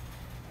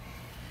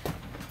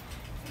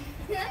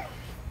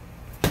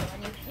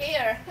 When you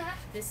hear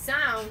the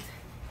sound,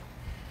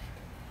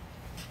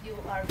 you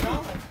are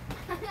going.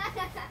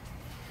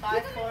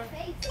 5, 4,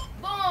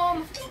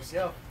 boom.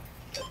 Yo.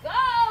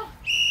 Go.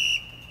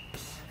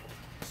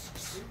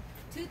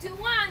 2 2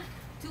 1.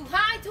 2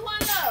 high, 2 1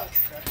 low.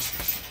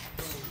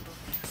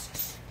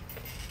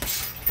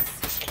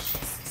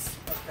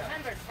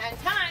 Remember, 10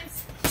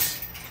 times.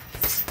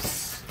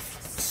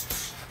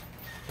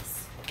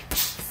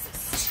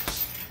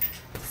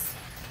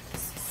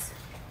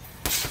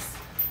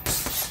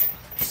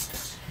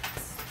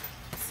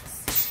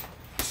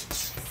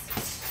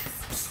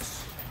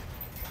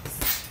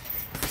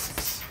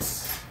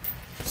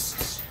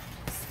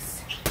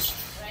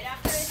 Right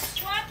after is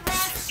squat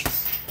thrust,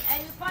 and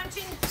you're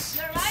punching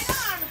your right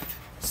arm.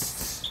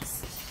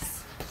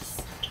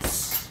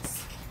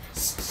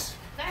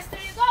 Faster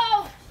you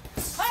go,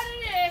 harder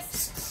it is.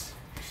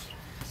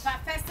 But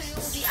faster you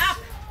will be up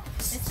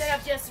instead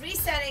of just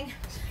resetting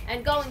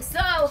and going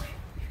slow.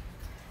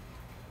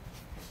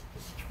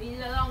 We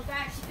need a long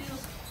back to do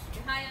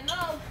the high and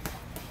low.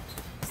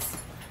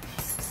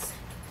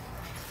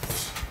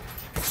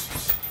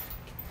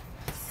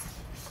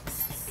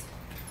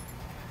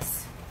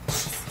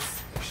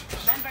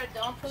 Remember,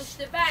 don't push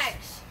the bag.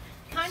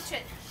 Punch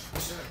it.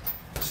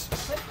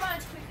 Quick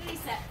punch, quick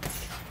reset.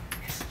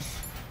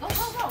 Go,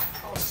 go, go.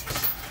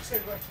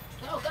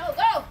 Go, go,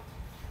 go.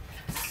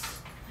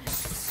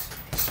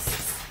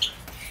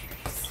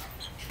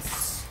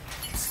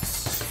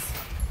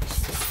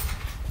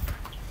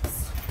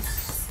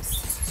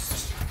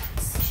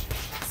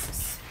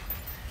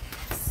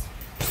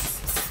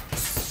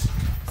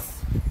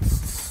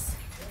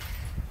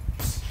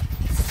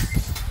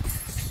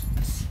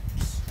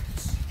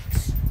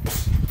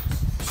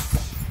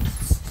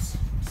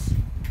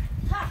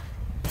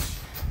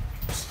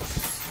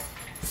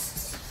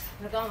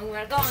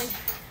 We're going.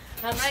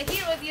 I'm right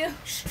here with you.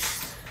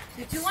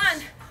 2 2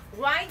 1.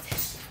 Right,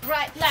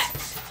 right,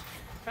 left.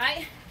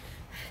 Right?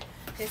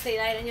 You can stay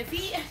light on your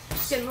feet. You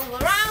can move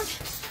around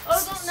or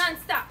go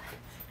non-stop.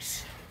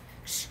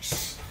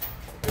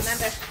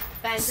 Remember,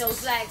 bend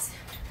those legs.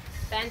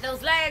 Bend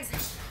those legs.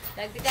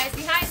 Like the guys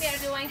behind me are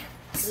doing.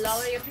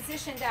 Lower your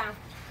position down.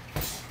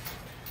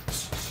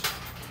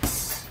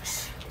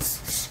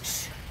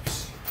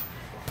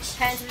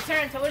 Hands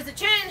return towards the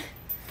chin.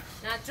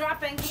 Not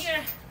dropping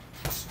here.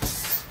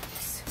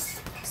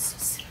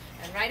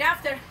 And right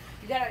after,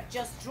 you gotta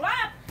just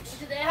drop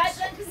into the high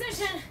plank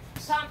position.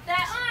 Pump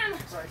that arm.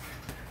 Right.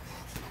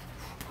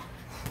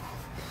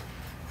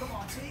 Come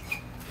on, T.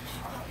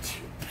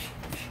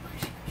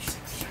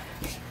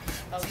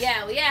 Oh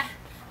yeah, oh yeah.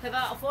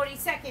 About 40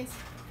 seconds.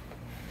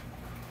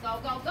 Go,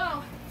 go,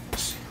 go.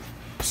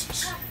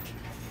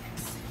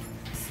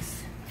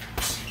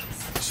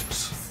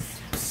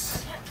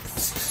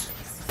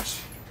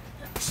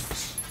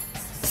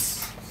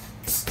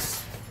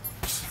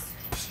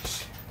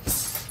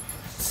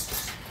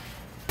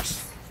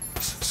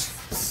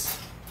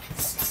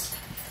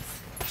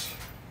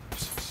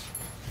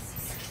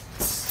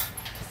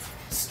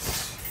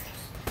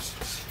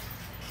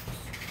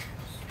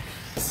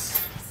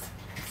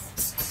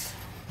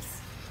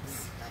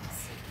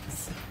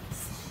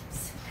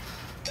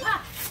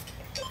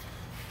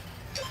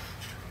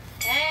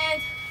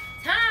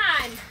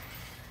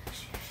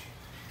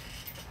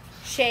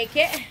 Shake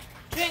it,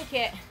 drink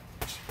it.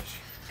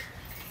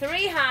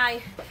 3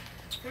 high,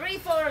 3,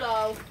 4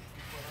 low.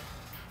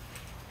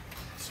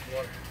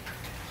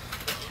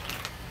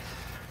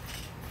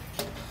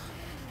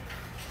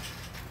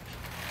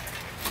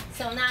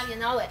 So now you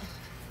know it.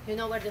 You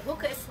know where the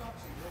hook is,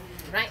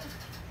 right?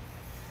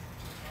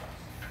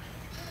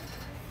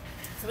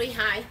 3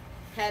 high,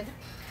 head.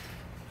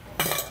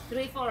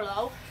 3, 4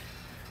 low,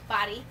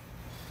 body.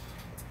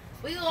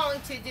 We're going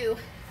to do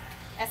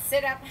a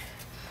sit-up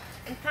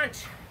and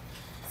punch.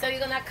 So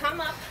you're gonna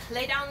come up,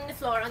 lay down on the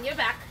floor on your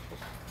back,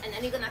 and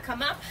then you're gonna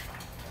come up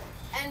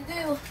and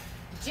do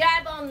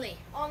jab only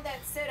on that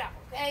sit-up,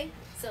 okay?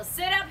 So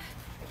sit-up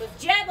with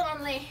jab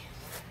only.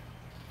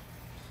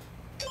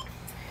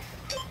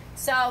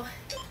 So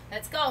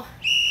let's go.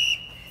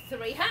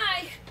 3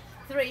 high,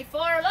 3,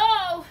 4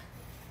 low.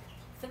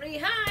 3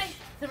 high,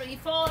 3,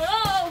 4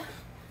 low.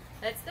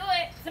 Let's do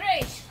it.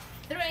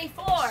 3, 3,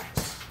 4.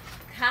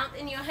 Count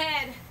in your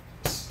head.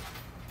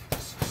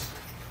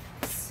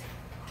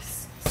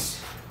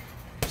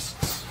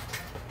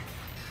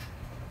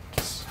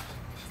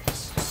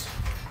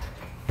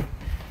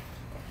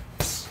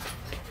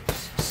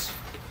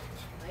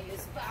 I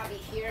use Bobby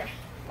here.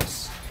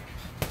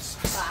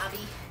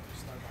 Bobby.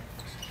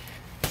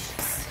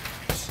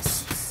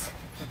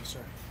 Thank you,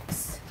 sir.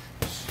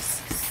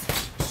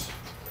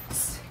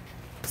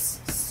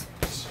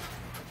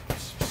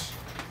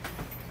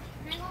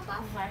 Hang on,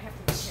 Bob. I have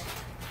to be here.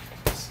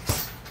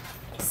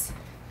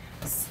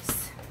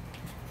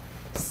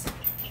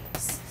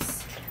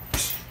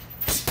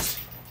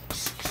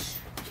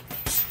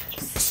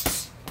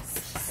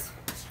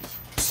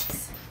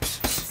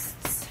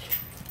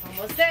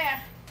 Almost there.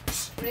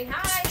 3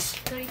 high,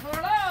 3, 4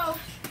 low.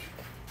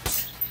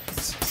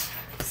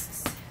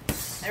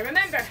 And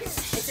remember,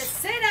 it's a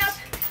sit-up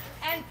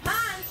and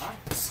punch.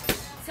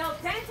 So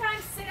 10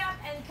 times sit-up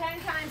and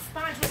 10 times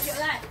punch with your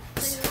left.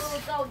 So you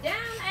will go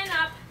down and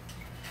up,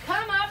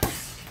 come up,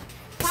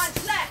 punch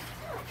left,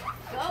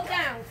 go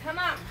down, come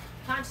up,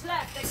 punch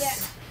left again.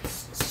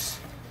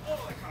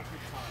 Oh, that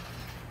concrete top.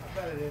 I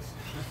bet it is.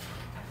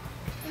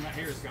 And my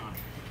hair is gone.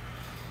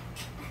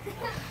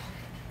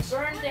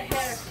 Burn the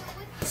hair.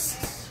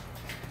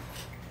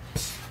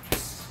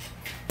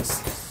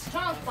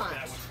 Strong That punch.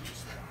 one's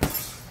useful.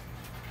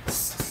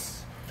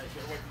 Hey,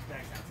 get away from these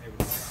bags down the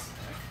table.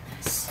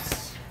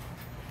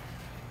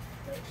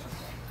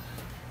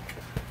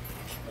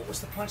 What was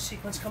the punch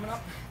sequence coming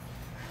up?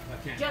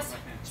 Left hand, Just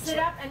left hand. sit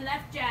up and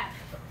left jab.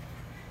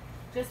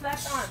 Just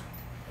left arm.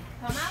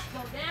 Come up,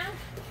 go down,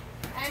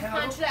 and 10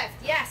 punch of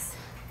left. Yes.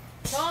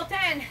 Total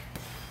 10.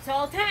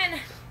 Total 10.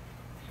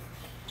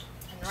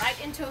 And right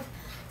into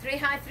 3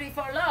 high, 3,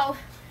 4 low.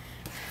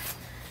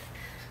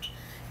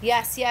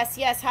 Yes, yes,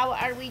 yes. How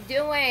are we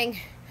doing?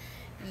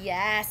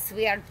 Yes,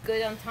 we are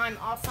good on time.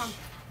 Awesome.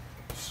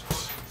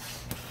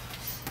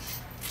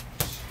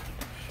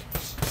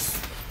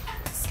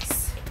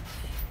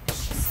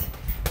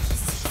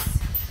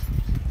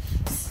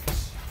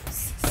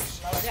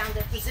 Lower down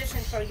the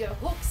position for your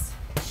hooks.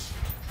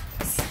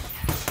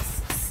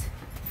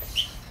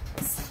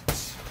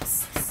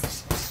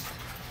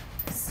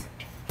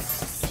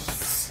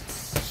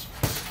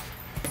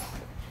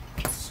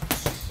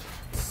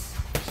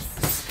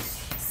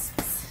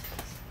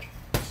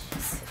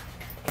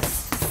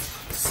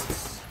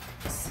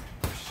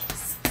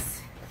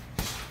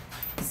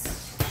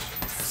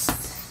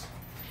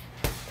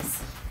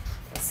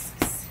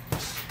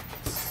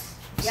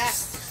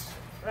 Yes.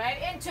 Right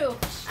into.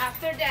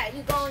 After that,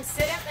 you go and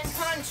sit up and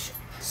punch.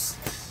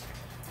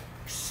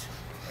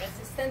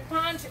 Resistant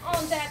punch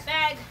on that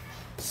bag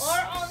or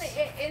on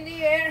the in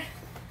the air.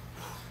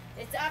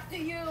 It's up to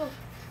you.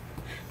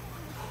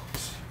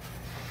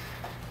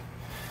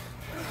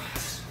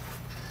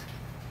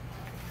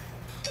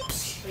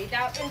 Breathe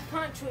out and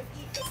punch with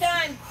each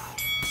time.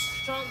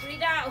 Strong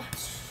breathe out.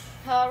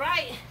 All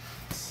right.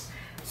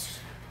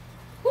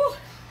 Whew.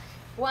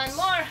 One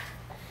more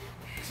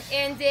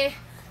in the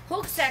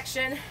hook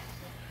section.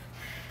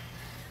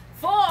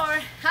 4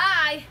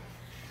 high,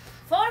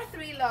 4,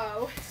 3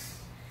 low,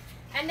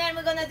 and then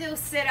we're gonna do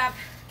sit up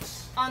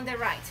on the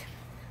right.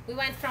 We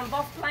went from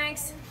both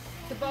planks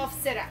to both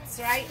sit-ups,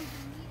 right?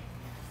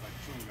 Like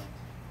chewing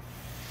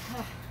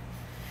gum.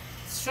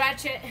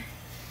 Stretch it,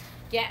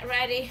 get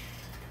ready.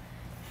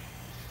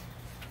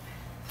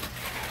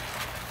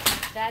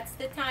 That's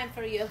the time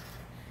for you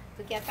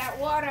to get that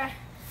water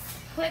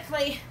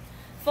quickly.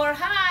 4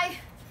 high,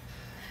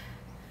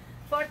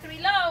 4, 3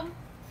 low.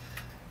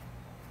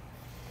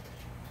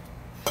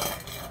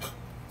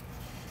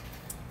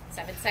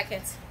 7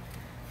 seconds.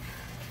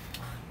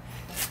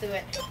 Let's do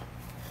it.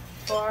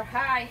 4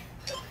 high.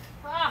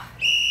 Ah,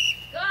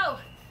 go.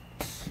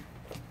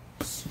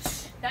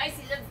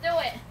 Dicey, let's do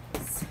it.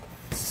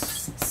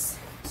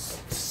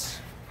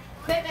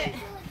 Pivot,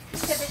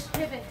 pivot,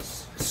 pivot.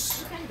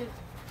 You can do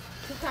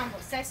 2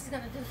 combos. Dicey's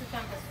gonna do 2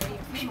 combos for you.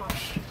 Come on.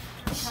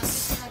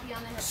 He's gonna be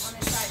on the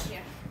side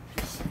here.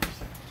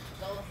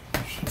 Go.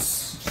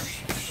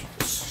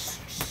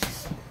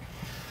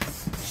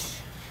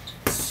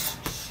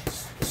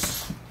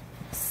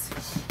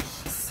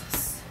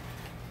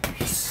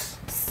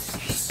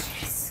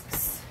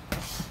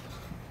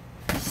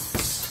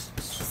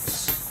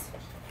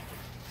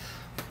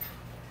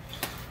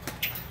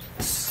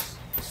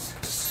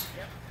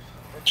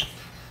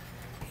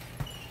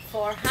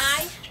 4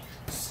 high,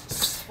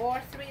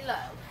 4, 3 low.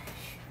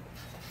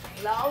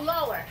 Low,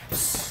 lower.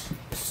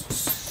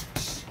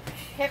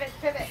 Pivot,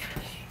 pivot.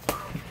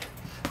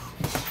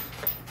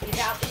 Breathe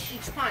out with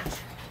each punch.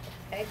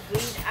 Okay,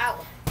 breathe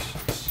out.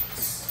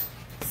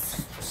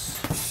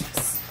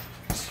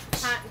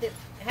 The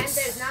hand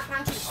there is not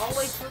punching,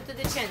 always through to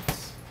the chin.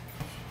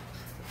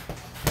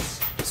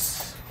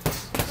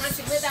 Punch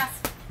it with us.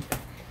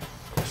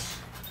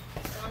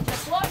 Don't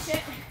just watch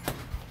it.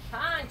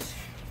 Punch.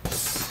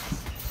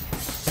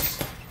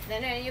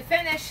 Then when you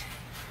finish,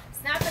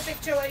 snap the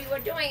picture where you were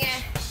doing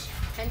it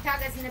and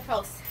tag us in the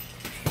post.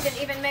 You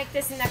can even make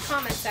this in the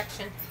comment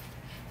section.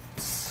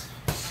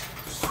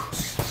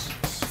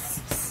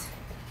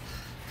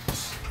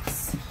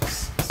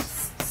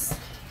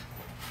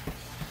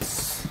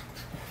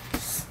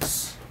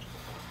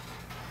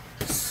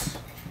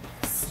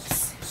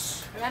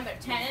 Remember,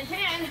 10 and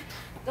 10,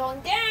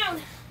 going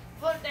down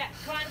for that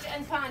crunch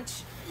and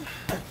punch.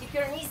 Keep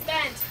your knees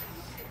bent.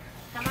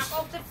 Come up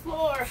off the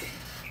floor.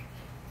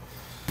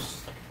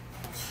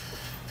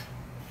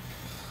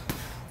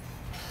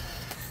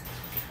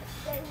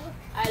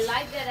 I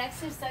like that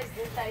exercise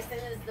that Tyson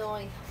is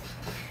doing.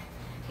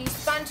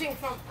 He's punching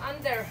from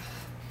under.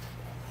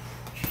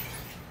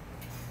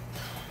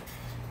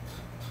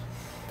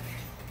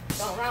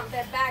 Don't round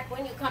that back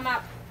when you come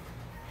up.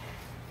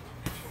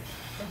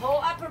 The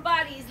whole upper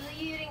body is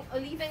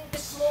leaving the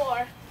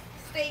floor,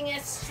 staying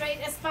as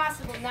straight as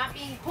possible, not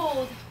being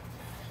pulled.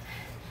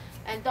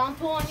 And don't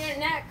pull on your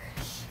neck.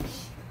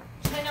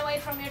 Chin away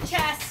from your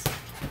chest.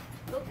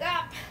 Look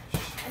up,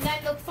 and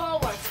then look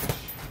forward.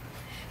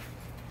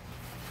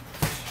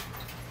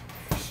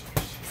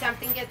 If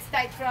something gets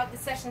tight throughout the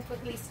session,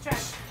 quickly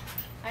stretch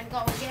and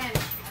go again.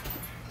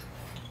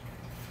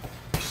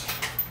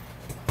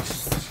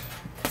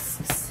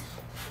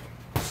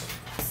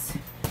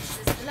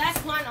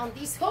 Last one on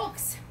these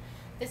hooks.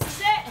 This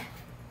is it.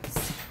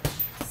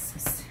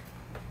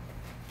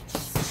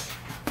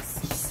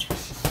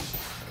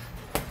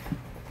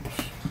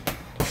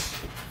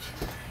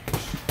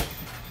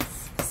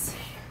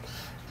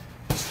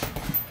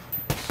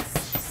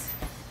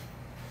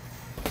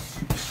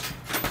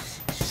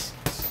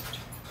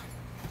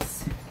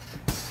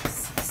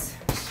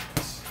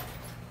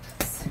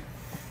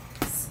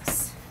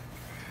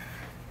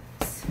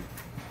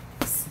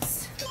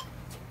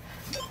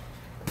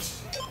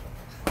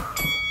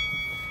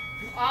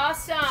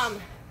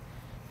 Awesome.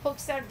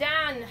 Hooks are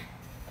done.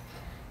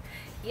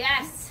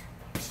 Yes.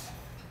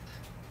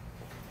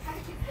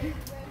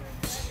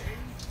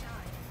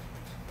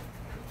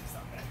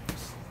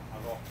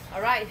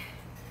 All right.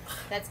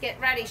 Let's get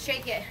ready.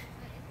 Shake it.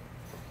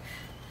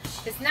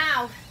 Because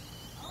now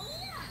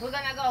we're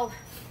gonna go.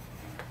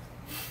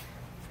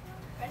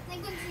 I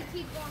think we should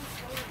keep going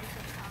slowly.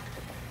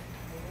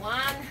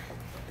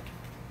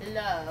 1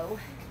 low,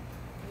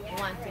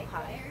 1 too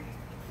high.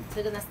 So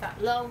we're gonna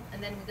start low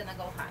and then we're gonna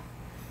go high.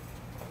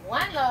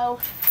 1 low,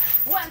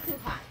 1 too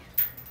high.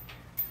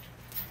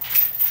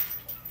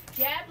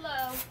 Jab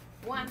low,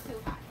 1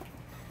 too high.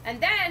 And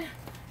then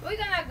we're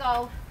gonna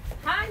go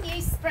high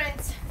knee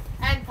sprint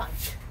and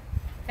punch.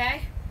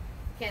 Okay?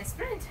 You can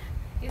sprint,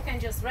 you can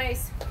just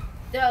raise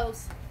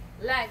those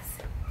legs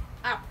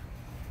up.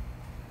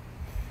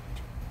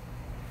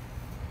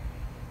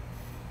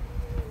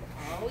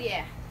 Oh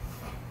yeah.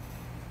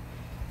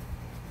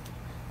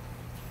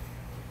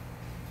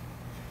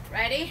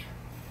 Ready?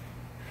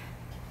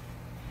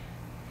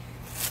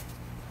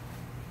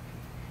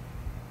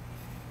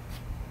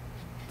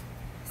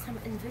 Some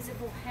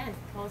invisible hand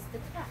pulls the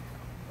track.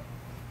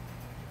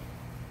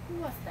 Who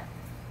was that?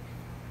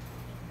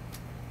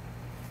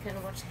 You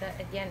can watch that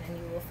again and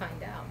you will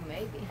find out,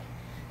 maybe.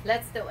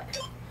 Let's do it.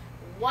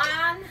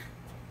 1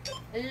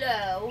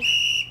 low,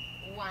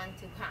 1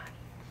 too high.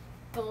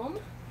 Boom.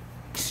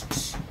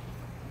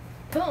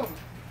 Boom.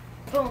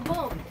 Boom,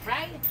 boom.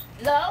 Right?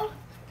 Low.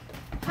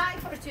 High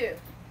for 2.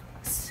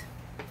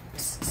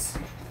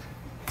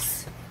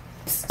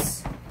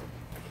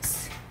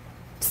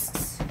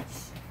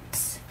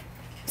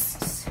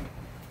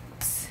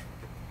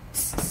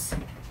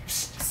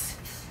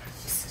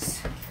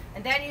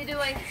 And then you're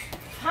doing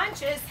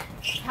punches,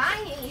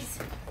 high knees,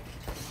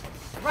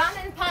 run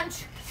and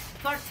punch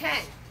for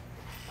 10.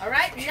 All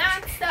right,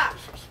 non-stop.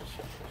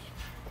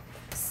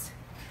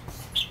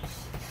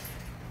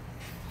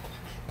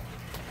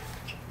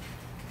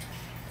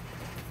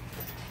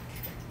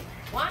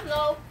 One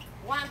low,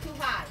 1 too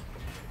high.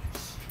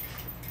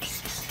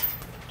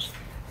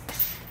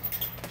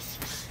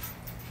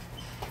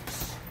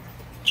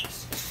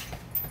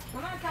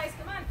 Come on, guys,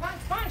 come on,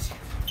 punch, punch.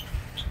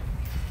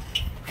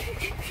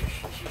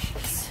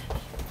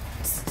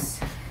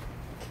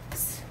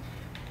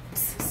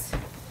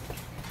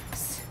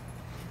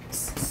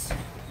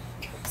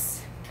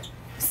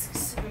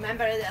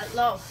 Remember that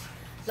low.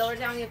 Lower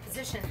down your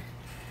position.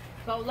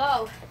 Go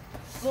low.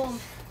 Boom.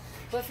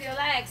 With your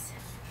legs.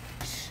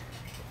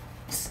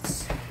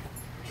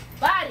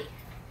 Body,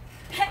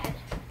 head,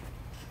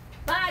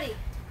 body,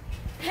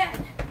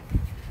 head.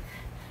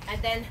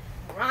 And then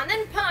run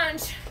and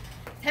punch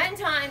 10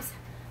 times,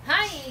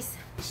 high knees,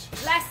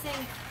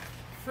 blasting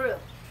through.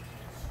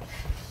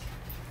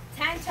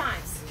 10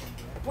 times.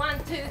 1,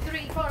 2,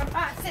 3, 4,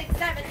 5, 6,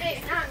 7,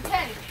 8, 9,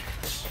 10.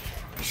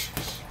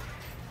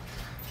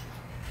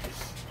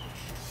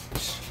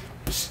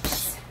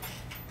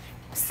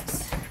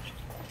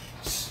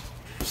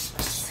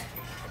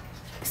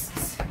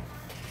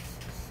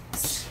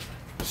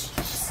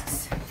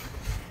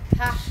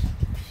 Ha,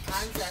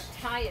 arms are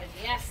tired,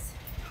 yes.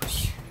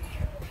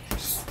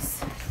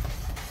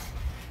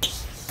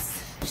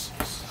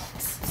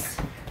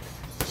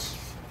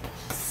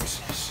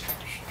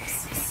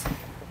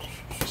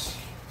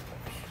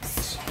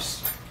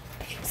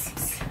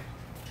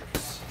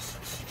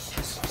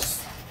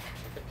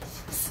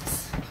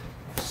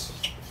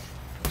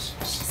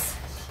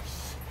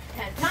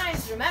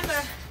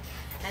 Remember,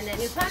 and then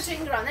you're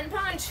punching, run and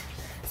punch.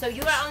 So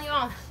you are on your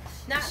own,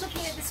 not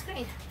looking at the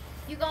screen.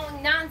 You're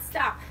going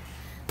non-stop,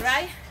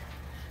 right?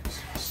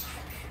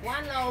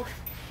 One low,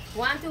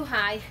 one too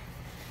high,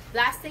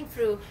 blasting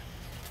through,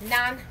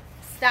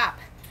 non-stop,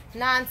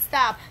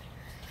 non-stop.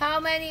 How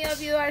many of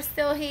you are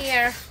still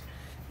here?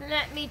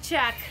 Let me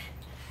check.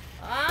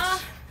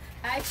 Oh,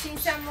 I've seen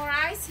some more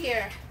eyes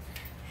here.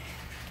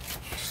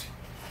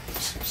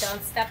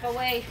 Don't step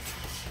away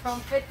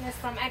from fitness,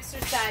 from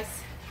exercise.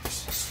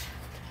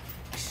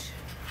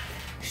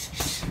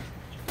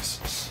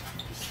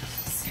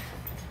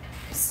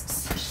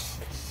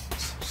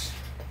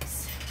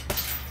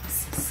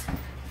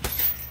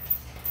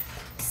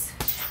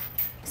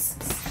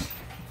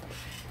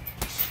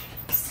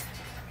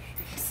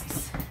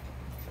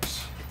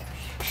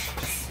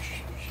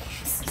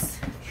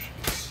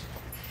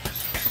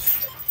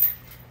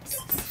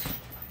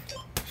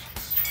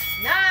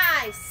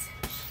 Nice.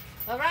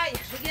 All right,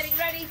 we're getting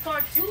ready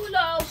for 2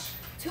 low,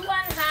 2 on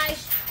high,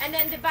 and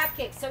then the butt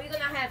kick. So you're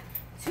gonna have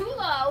 2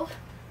 low,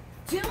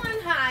 2 on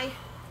high,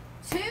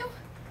 2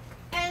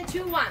 and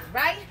 2 1,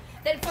 right?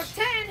 Then for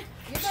 10,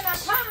 you're gonna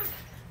pump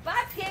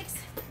butt kicks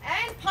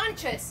and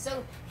punches.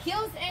 So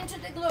heels into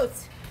the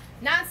glutes,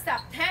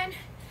 non-stop, 10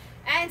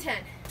 and 10.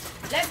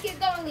 Let's get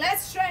going,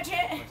 let's stretch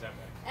it,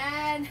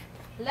 and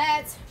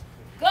let's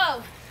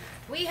go.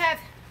 We have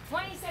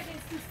 20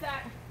 seconds to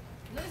start.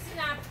 Loosen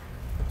up,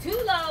 2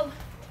 low,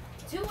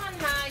 2 on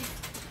high,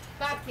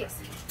 butt kicks.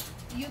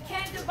 You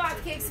can't do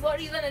butt kicks, what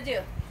are you gonna do?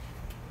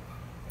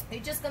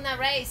 You're just gonna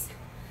raise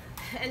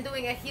and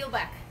doing a heel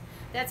back.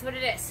 That's what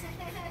it is.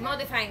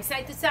 Modifying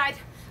side to side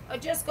or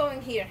just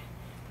going here.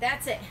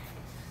 That's it.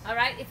 All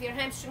right, if your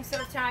hamstrings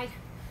are tight.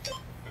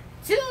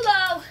 2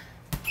 low,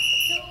 2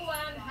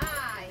 on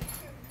high.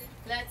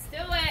 Let's do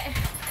it.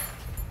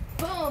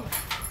 Boom,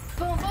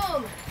 boom,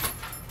 boom,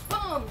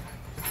 boom,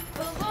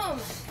 boom, boom.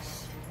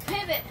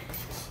 Pivot.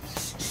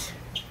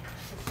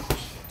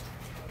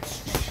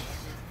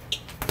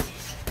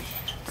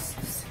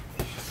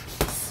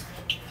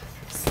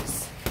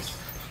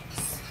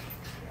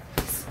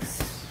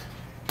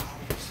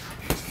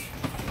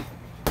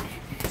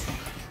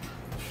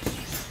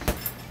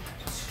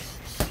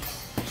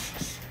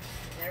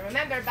 Now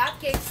remember, butt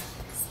kicks,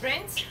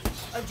 sprints,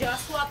 or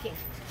just walking.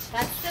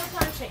 That's still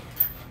punching.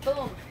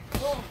 Boom,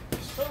 boom,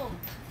 boom,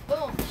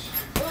 boom,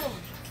 boom,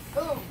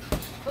 boom,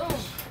 boom.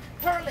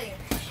 Curling,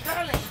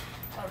 curling,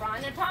 or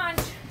run and punch.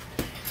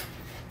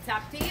 It's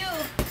up to you.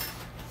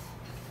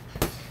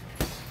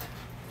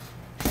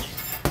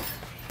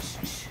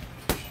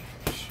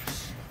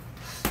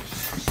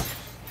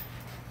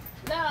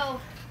 Low,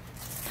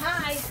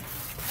 high.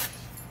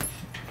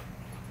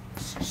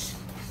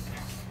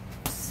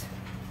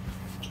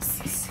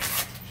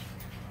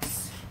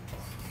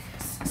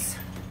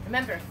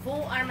 Remember,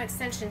 full arm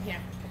extension here.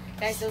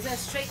 Guys, those are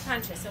straight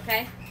punches,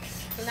 okay?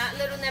 So not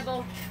little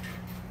nibble.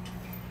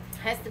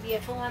 Has to be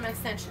a full arm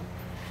extension.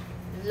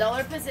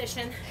 Lower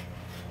position,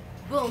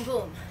 boom,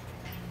 boom.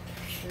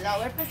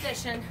 Lower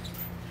position,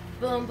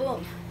 boom,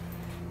 boom.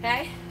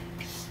 Okay?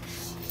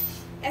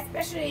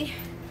 Especially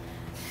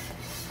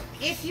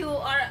if you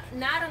are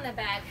not on the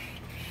back,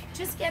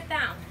 just get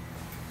down.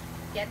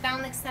 Get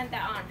down, extend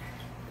that arm.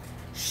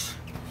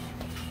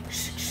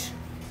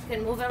 You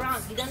can move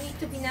around. You don't need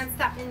to be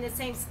non-stop in the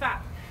same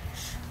spot.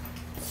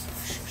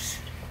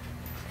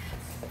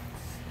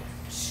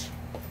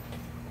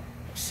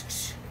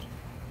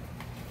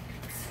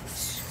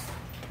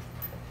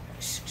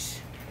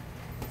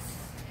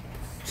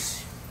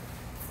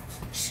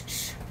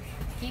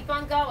 Keep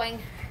on going.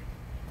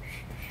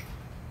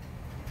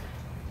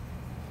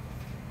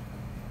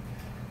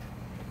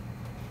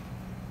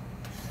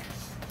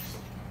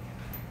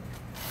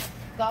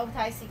 Go,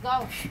 Tyson,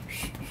 go.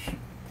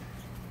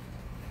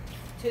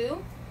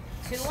 2,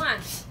 2,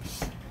 1.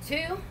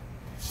 2,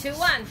 2,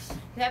 1.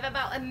 You have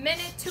about a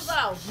minute to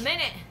go.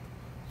 Minute.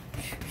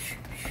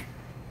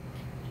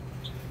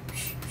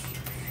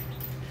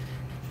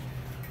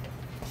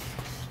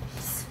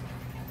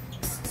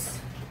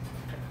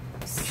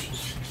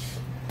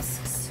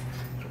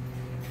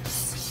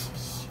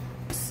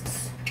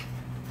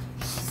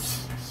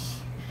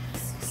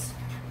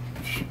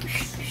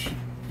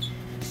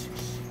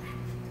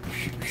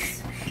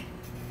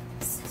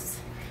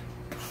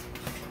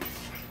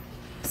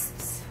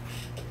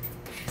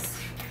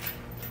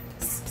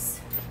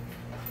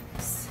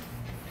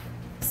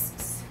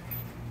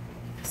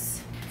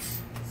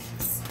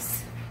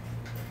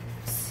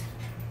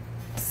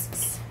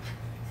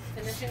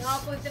 Finishing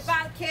off with the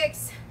back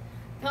kicks.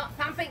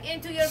 Pumping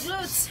into your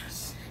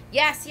glutes.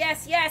 Yes,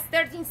 yes, yes.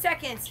 13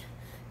 seconds.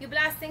 You're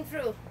blasting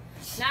through.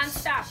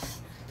 Non-stop.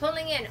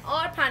 Pulling in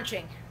or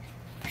punching.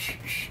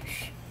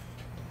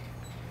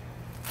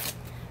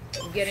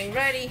 Getting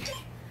ready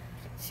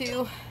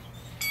to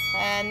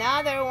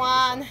another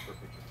one.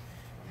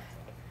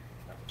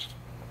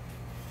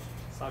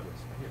 Sideways,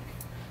 right here.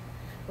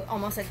 We're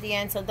almost at the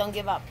end, so don't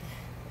give up.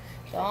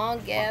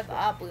 Don't give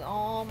up. We're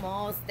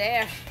almost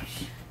there.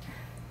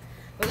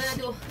 We're gonna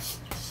do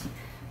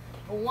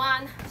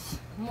one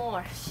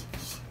more.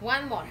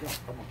 One more.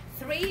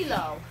 3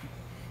 low,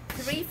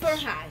 3 for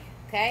high.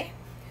 Okay?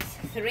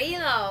 3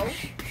 low,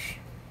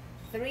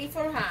 3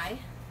 for high,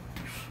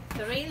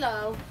 3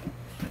 low,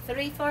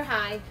 3 for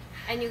high,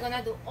 and you're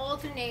gonna do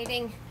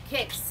alternating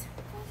kicks.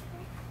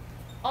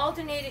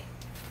 Alternating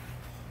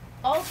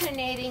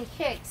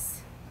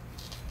kicks.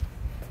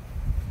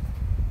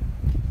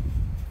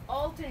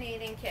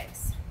 Alternating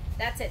kicks.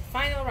 That's it.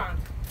 Final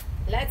round.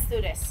 Let's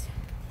do this.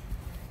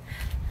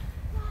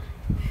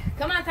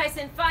 Come on,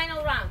 Tyson.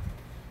 Final round.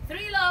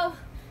 3 low,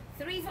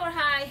 3 for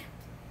high.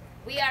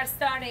 We are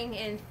starting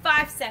in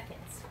 5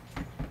 seconds.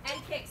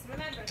 And kicks.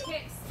 Remember,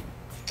 kicks.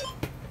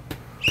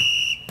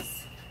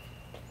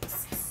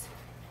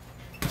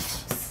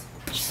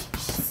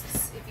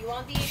 If you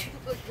want these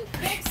to do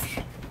kicks,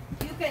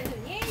 you can do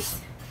knees.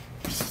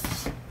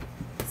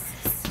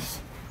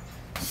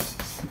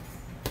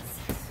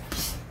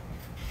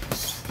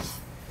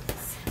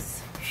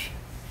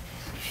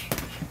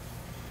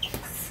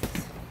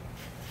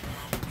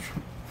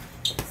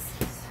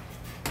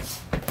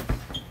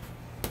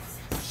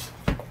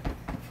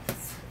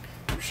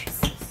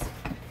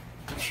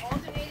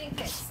 Alternating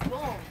kicks.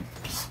 Boom.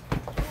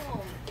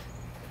 Boom.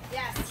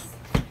 Yes.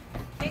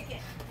 Kick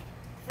it.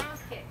 Front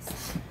kicks.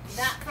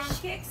 That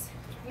front kicks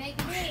make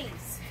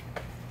knees.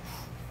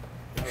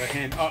 Other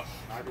hand up,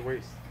 not your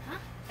waist. Huh?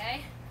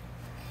 Okay.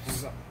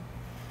 Hands up.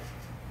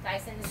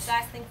 Tyson is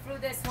blasting through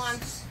this one.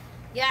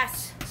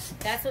 Yes.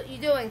 That's what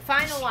you're doing.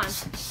 Final one.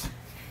 This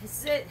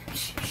is it.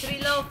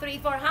 3 low, 3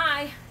 for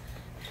high.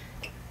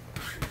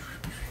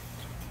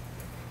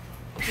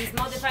 He's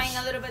modifying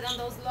a little bit on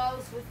those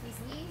lows with his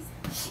knees.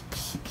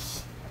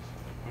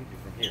 Punch you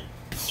from here.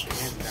 Your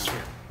hands down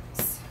here.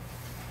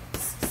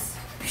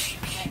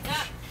 Back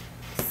up.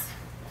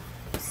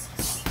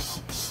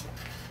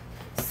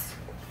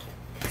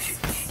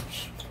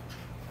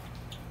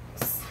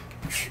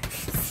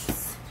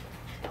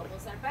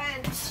 Elbows are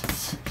bent.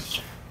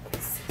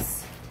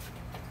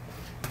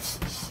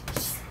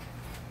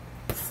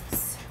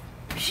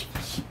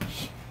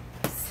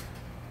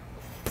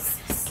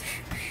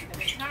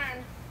 Return.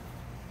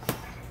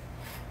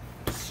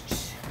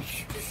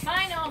 Just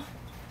final.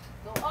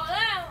 Go all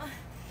out.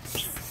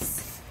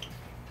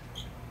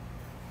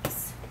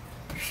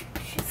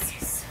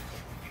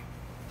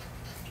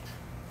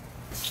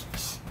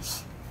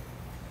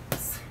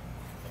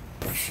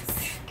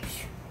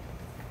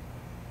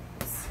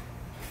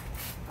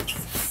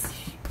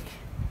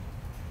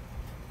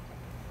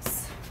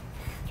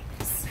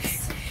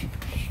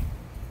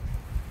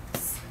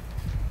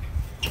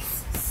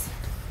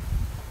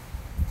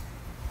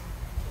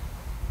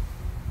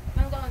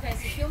 I'm going, guys. A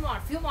few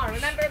more.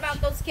 Remember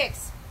about those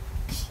kicks.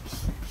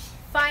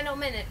 Final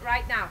minute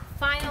right now.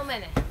 Final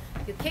minute.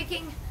 You're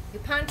kicking,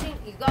 you're punching,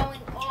 you're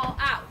going all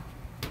out.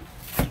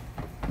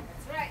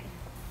 That's right.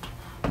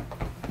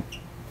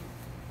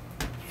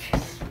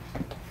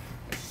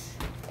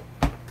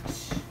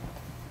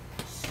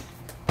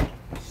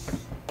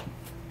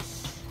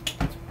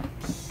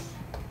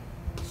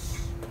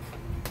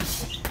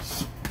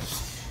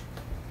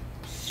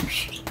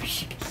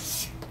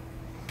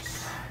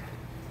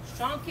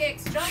 Strong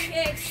kicks, strong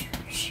kicks.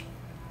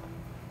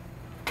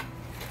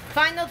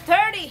 Final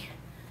 30.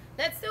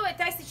 Let's do it,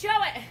 Tyson, show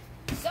it.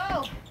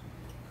 Go.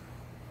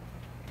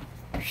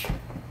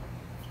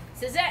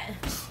 This is it.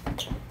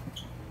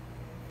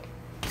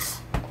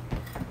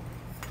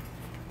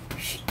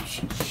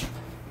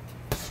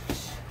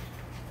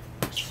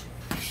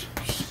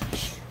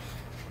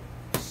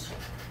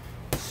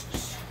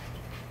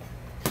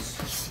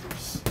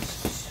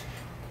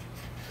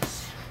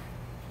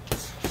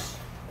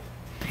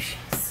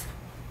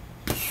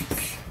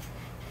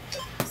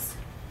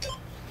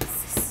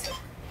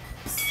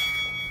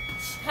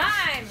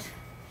 Time.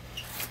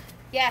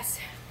 Yes,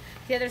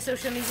 the other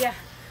social media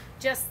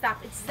just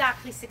stopped.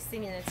 Exactly 60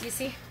 minutes. You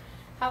see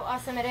how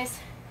awesome it is?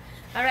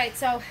 All right,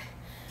 so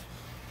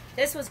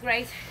this was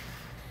great.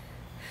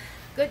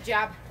 Good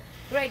job.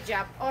 Great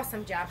job.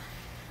 Awesome job.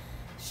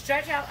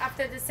 Stretch out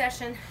after the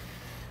session.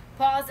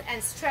 Pause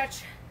and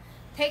stretch.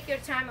 Take your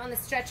time on the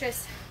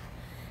stretches.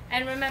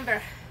 And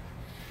remember,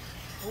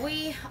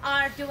 we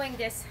are doing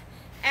this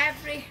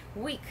every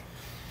week.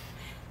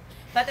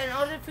 But in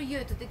order for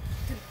you to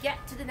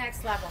get to the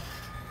next level,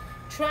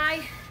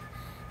 try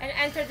and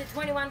enter the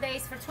 21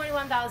 days for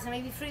 $21 and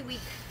maybe free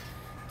week.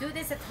 Do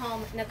this at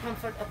home in the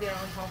comfort of your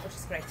own home, which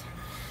is great.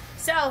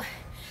 So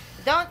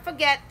don't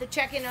forget to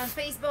check in on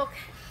Facebook.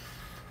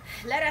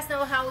 Let us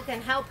know how we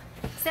can help.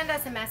 send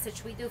us a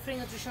message. We do free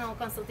nutritional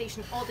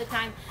consultation all the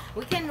time.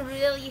 We can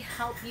really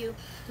help you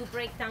to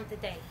break down the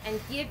day and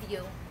give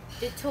you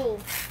the tool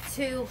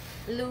to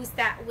lose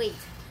that weight,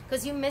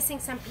 because you're missing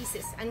some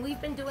pieces, and we've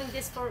been doing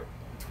this for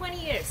 20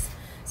 years.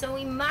 So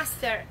we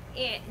master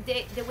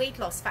the weight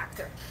loss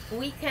factor.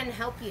 We can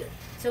help you.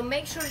 So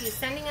make sure you're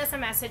sending us a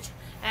message,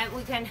 and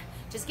we can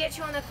just get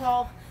you on a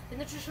call. The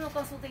nutritional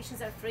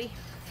consultations are free,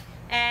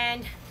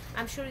 and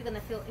I'm sure you're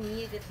gonna feel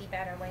immediately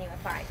better when you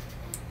apply.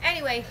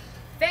 Anyway,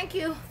 thank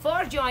you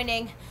for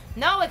joining.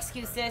 No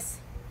excuses.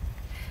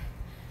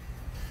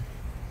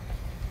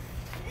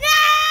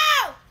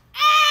 No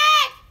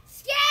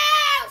excuses!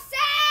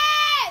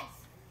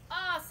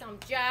 Awesome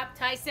job,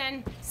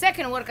 Tyson.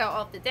 Second workout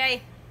of the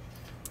day.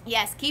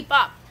 Yes, keep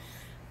up.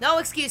 No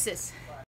excuses.